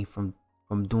stop me from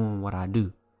doing what I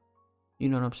do. You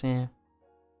know what I'm saying?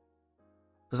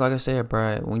 Because like I said,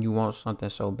 bruh, when you want something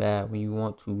so bad, when you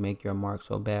want to make your mark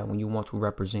so bad, when you want to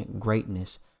represent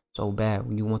greatness so bad,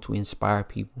 when you want to inspire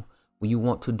people, when you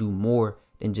want to do more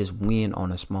than just win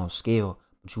on a small scale,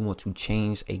 but you want to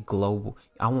change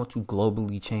I want to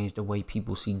globally change the way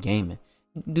people see gaming.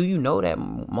 Do you know that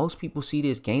most people see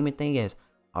this gaming thing as,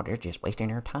 oh, they're just wasting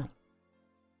their time.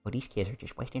 Well, these kids are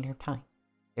just wasting their time.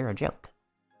 They're a joke.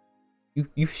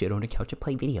 You sit on the couch and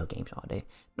play video games all day.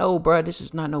 No, bro, this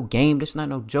is not no game. This is not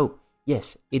no joke.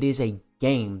 Yes, it is a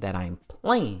game that I'm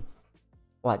playing.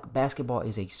 Like, basketball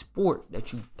is a sport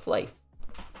that you play.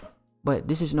 But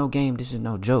this is no game. This is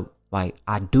no joke. Like,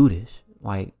 I do this.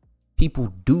 Like,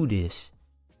 people do this.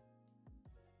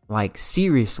 Like,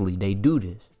 seriously, they do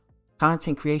this.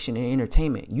 Content creation and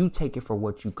entertainment, you take it for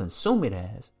what you consume it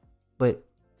as. But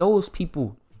those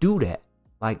people do that.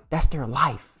 Like, that's their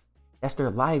life. That's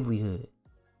their livelihood.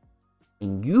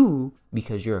 And you,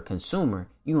 because you're a consumer,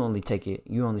 you only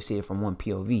see it from one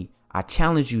POV. I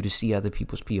challenge you to see other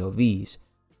people's POVs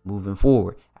moving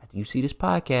forward. After you see this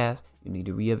podcast, you need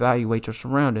to reevaluate your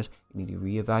surroundings. You need to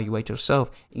reevaluate yourself.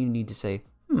 And you need to say,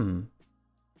 am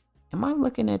I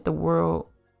looking at the world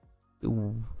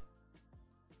through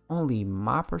only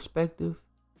my perspective?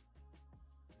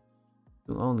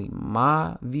 Through only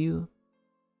my view?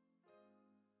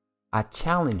 I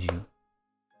challenge you.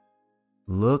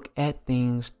 Look at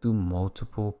things through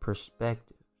multiple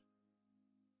perspectives.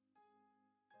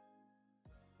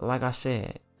 Like I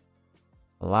said,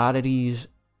 a lot of these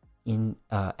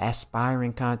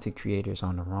aspiring content creators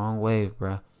on the wrong wave,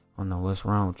 bro. I don't know what's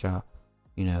wrong with y'all.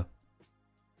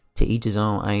 To each his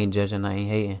own. I ain't judging, I ain't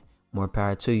hating. More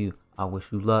power to you. I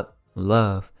wish you luck,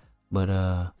 love. But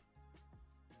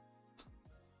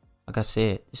like I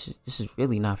said, this is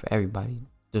really not for everybody.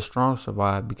 The strong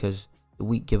survive because the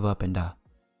weak give up and die.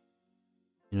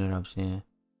 You know what I'm saying?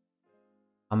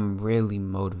 I'm really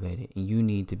motivated, and you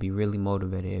need to be really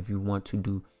motivated if you want to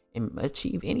do and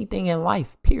achieve anything in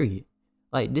life, period.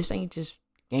 Like, this ain't just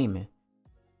gaming.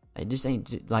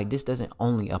 Like, this doesn't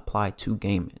only apply to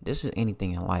gaming. This is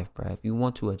anything in life, bro. If you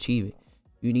want to achieve it,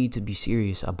 you need to be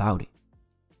serious about it.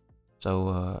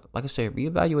 So, like I said,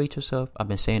 reevaluate yourself. I've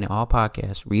been saying it all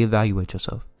podcasts. Reevaluate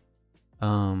yourself.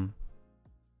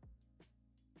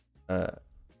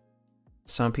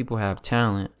 Some people have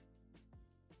talent.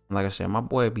 Like I said, my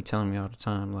boy be telling me all the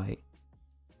time, like,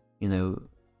 you know,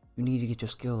 you need to get your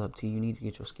skill up, T. You need to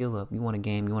get your skill up. You want to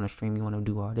game, you want to stream, you want to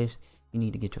do all this. You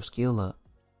need to get your skill up.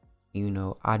 You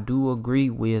know, I do agree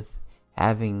with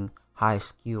having high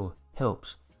skill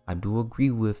helps. I do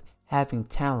agree with having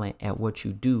talent at what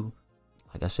you do.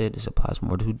 Like I said, this applies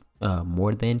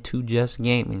more than to just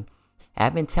gaming.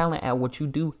 Having talent at what you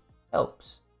do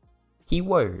helps.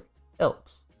 Keyword,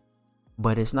 helps.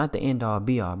 But it's not the end all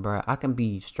be all, bro. I can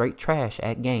be straight trash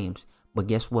at games, but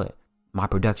guess what? My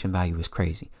production value is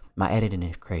crazy. My editing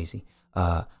is crazy.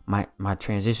 My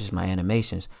transitions, my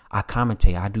animations. I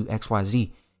commentate. I do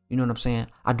XYZ. You know what I'm saying?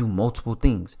 I do multiple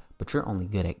things, but you're only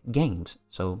good at games,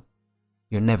 so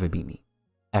you'll never beat me,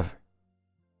 ever.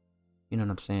 You know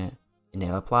what I'm saying? And it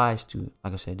applies to,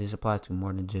 like I said, this applies to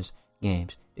more than just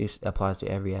games. This applies to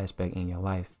every aspect in your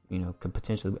life. You know, could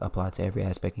potentially apply to every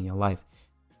aspect in your life.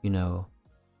 You know,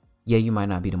 yeah, you might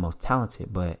not be the most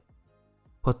talented, but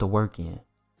put the work in.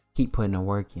 Keep putting the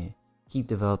work in. Keep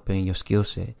developing your skill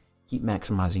set. Keep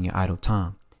maximizing your idle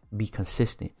time. Be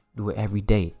consistent. Do it every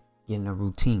day. Get in a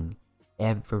routine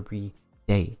every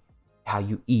day. How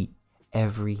you eat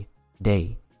every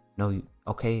day.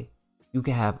 Okay? You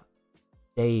can have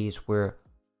days where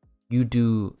you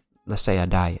do, let's say, a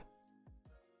diet.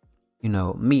 You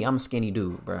know, me, I'm a skinny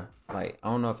dude, bro. Like, I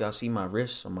don't know if y'all see my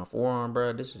wrists or my forearm,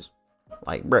 bro. This is,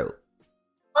 like, bro.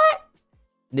 What?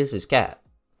 This is cap.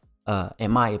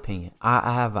 In my opinion.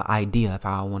 I have an idea of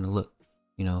how I want to look.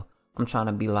 You know, I'm trying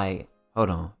to be like,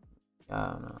 hold on. I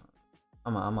don't know.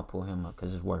 I'm gonna pull him up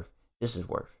because this is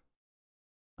worth.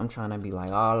 I'm trying to be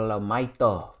like All Might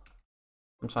though.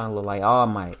 I'm trying to look like All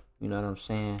Might. You know what I'm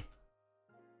saying?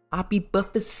 I be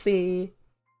buff as said. You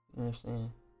know what I'm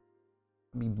saying?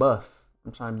 I be buff.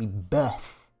 I'm trying to be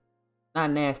buff. Not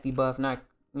nasty buff. Not,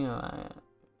 you know,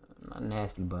 not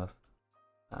nasty buff.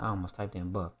 I almost typed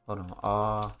in buff. Hold on.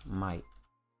 All Might.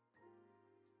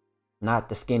 Not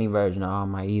the skinny version of All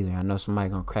Might either. I know somebody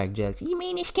gonna crack jokes. You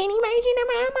mean the skinny version of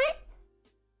All Might?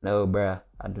 No, bruh.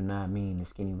 I do not mean the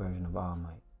skinny version of All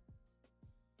Might.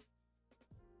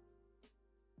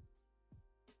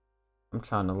 I'm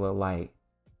trying to look like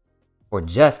for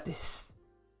justice.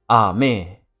 Ah,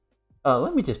 man.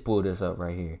 Let me just pull this up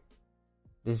right here.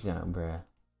 This young bruh.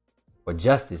 For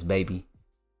justice, baby.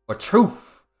 For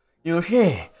truth. You know what I'm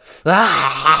saying?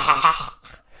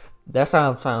 That's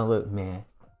how I'm trying to look, man.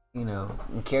 You know,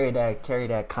 and carry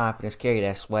that confidence, carry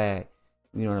that swag.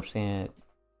 You know what I'm saying?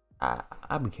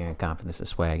 I be carrying confidence and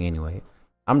swag anyway.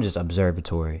 I'm just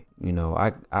observatory. You know,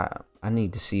 I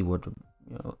need to see what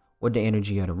the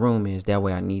energy of the room is. That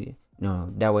way I need it. You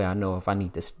know, that way I know if I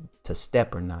need to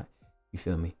step or not. You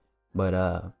feel me?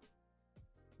 But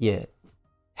yeah,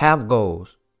 have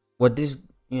goals. What this,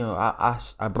 you know,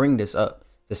 I bring this up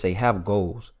to say have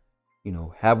goals. You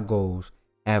know, have goals.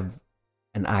 Have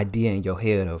an idea in your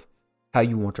head of how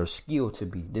you want your skill to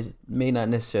be. This may not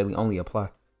necessarily only apply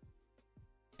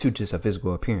to just a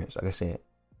physical appearance. Like I said,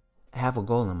 have a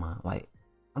goal in mind. Like,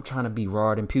 I'm trying to be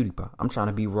rawer than PewDiePie. I'm trying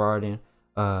to be rawer than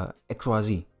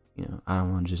XYZ. You know, I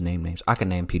don't want to just name names. I can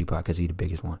name PewDiePie because he's the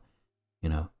biggest one. You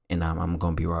know, and I'm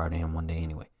gonna be rawer than him one day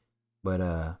anyway. But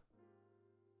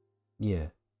yeah,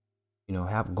 you know,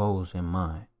 have goals in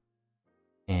mind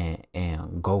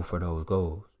and go for those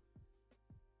goals.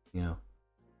 You know,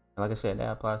 like I said,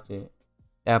 that applies to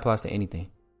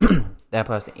anything. That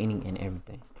applies to any and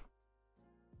everything.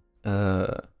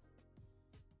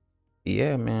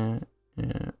 Yeah, man.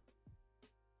 Yeah.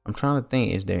 I'm trying to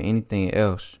think, is there anything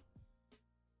else?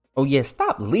 Oh yeah,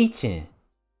 stop leeching.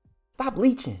 Stop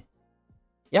leeching.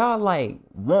 Y'all like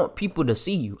want people to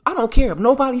see you. I don't care if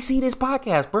nobody see this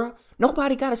podcast, bro.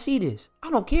 Nobody gotta see this. I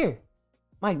don't care.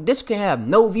 Like, this can have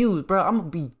no views, bro. I'm gonna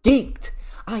be geeked.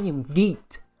 I am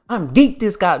geeked. I'm geeked.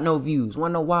 This got no views.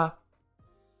 Wanna know why?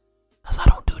 Cause I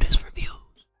don't do this for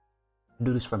views. I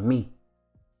do this for me.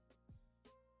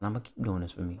 And I'm gonna keep doing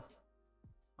this for me.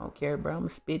 I don't care, bro. I'm gonna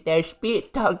spit that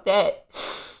spit, talk that.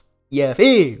 Yeah,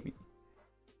 feel me?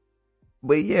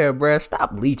 But yeah, bro,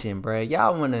 stop leeching, bro.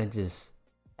 Y'all wanna,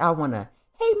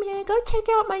 hey man, go check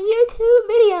out my YouTube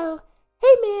video.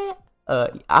 Hey man.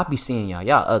 I be seeing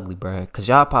y'all ugly, bro. Cause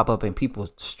y'all pop up in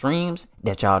people's streams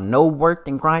that y'all know worked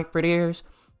and grind for theirs.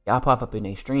 Y'all pop up in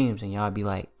their streams and y'all be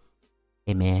like,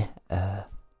 hey man,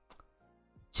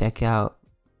 check out,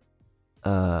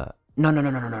 no.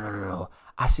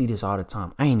 I see this all the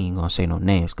time. I ain't even gonna say no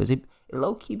names because it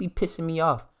low-key be pissing me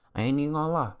off. I ain't even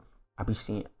gonna lie. I be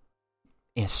seeing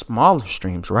in smaller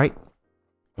streams, right?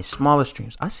 In smaller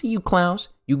streams. I see you clowns,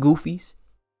 you goofies.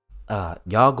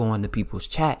 Y'all go into people's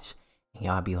chats and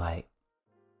y'all be like,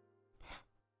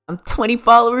 I'm 20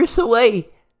 followers away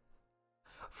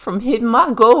from hitting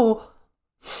my goal.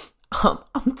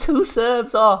 I'm 2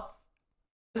 subs off.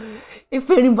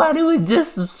 If anybody would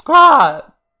just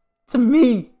subscribe to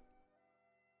me.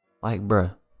 Like,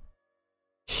 bruh,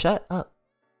 shut up.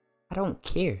 I don't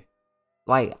care.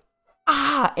 Like,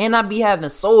 and I be having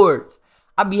swords.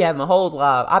 I be having whole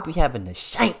live. I be having the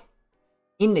shank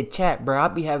in the chat, bro. I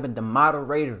be having the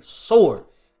moderator sword.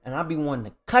 And I be wanting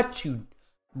to cut you.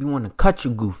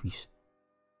 Goofies.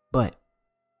 But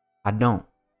I don't.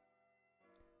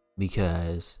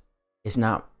 Because it's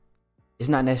not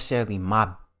necessarily my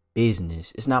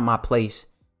business. It's not my place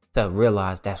to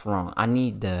realize that's wrong. I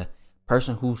need the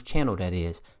person whose channel that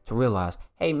is to realize,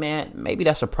 hey man, maybe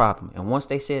that's a problem. And once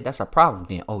they said that's a problem,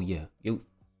 then oh yeah, you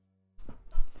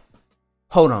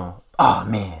hold on. Oh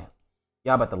man,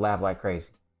 y'all about to laugh like crazy.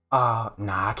 Nah,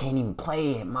 I can't even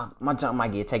play it. My jump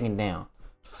might get taken down.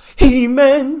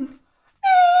 He-Man.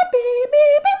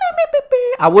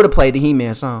 I would have played the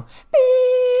He-Man song.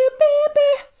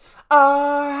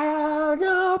 I have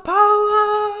the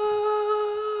power.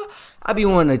 I be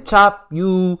wanting to chop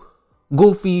you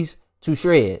goofies to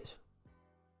shreds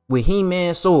with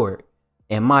He-Man sword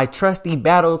and my trusty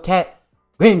battle cat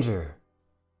Ranger.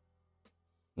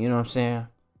 You know what I'm saying?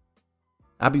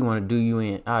 I be wanting to do you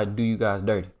in. I do you guys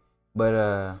dirty.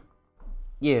 But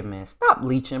yeah, man, stop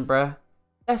leeching, bruh.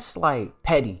 That's like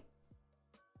petty.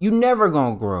 You never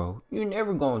gonna grow. You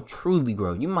never gonna truly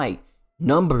grow. You might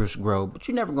numbers grow, but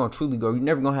you never gonna truly grow. You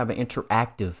never gonna have an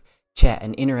interactive chat,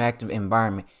 an interactive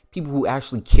environment. People who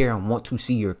actually care and want to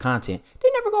see your content. They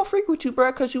never gonna freak with you,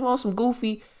 bruh, because you want some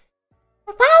goofy.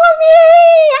 Follow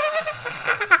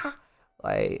me.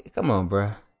 Like, come on,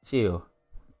 bruh. Chill.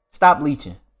 Stop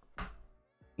leeching.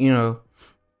 You know,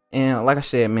 and like I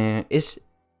said, man, this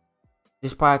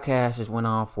podcast just went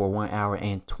on for 1 hour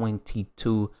and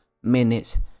 22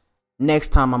 minutes. Next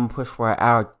time I'm gonna push for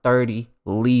 1:30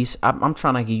 least. I'm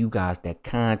trying to give you guys that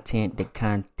content,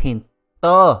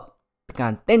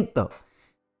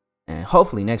 and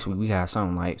hopefully next week we have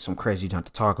something like some crazy junk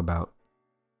to talk about.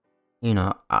 You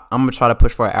know, I'm gonna try to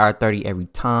push for 1:30 every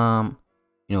time.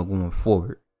 You know, going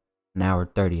forward,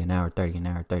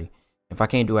 1:30. If I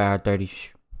can't do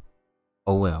 1:30,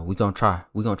 oh well, we gonna try.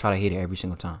 We gonna try to hit it every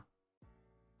single time.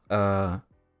 But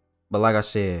like I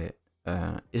said,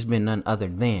 it's been none other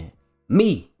than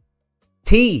me,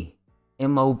 TMOBIVDOG,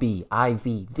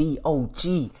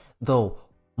 the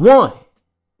one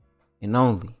and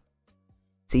only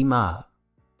T-Mob,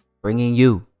 bringing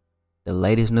you the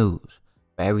latest news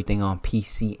for everything on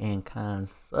PC and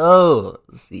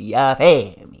consoles. Y'all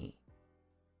feel me?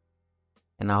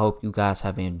 And I hope you guys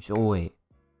have enjoyed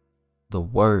the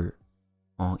word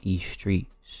on these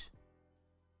streets.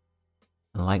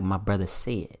 And like my brother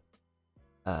said,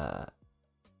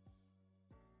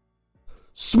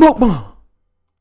 smoke bomb.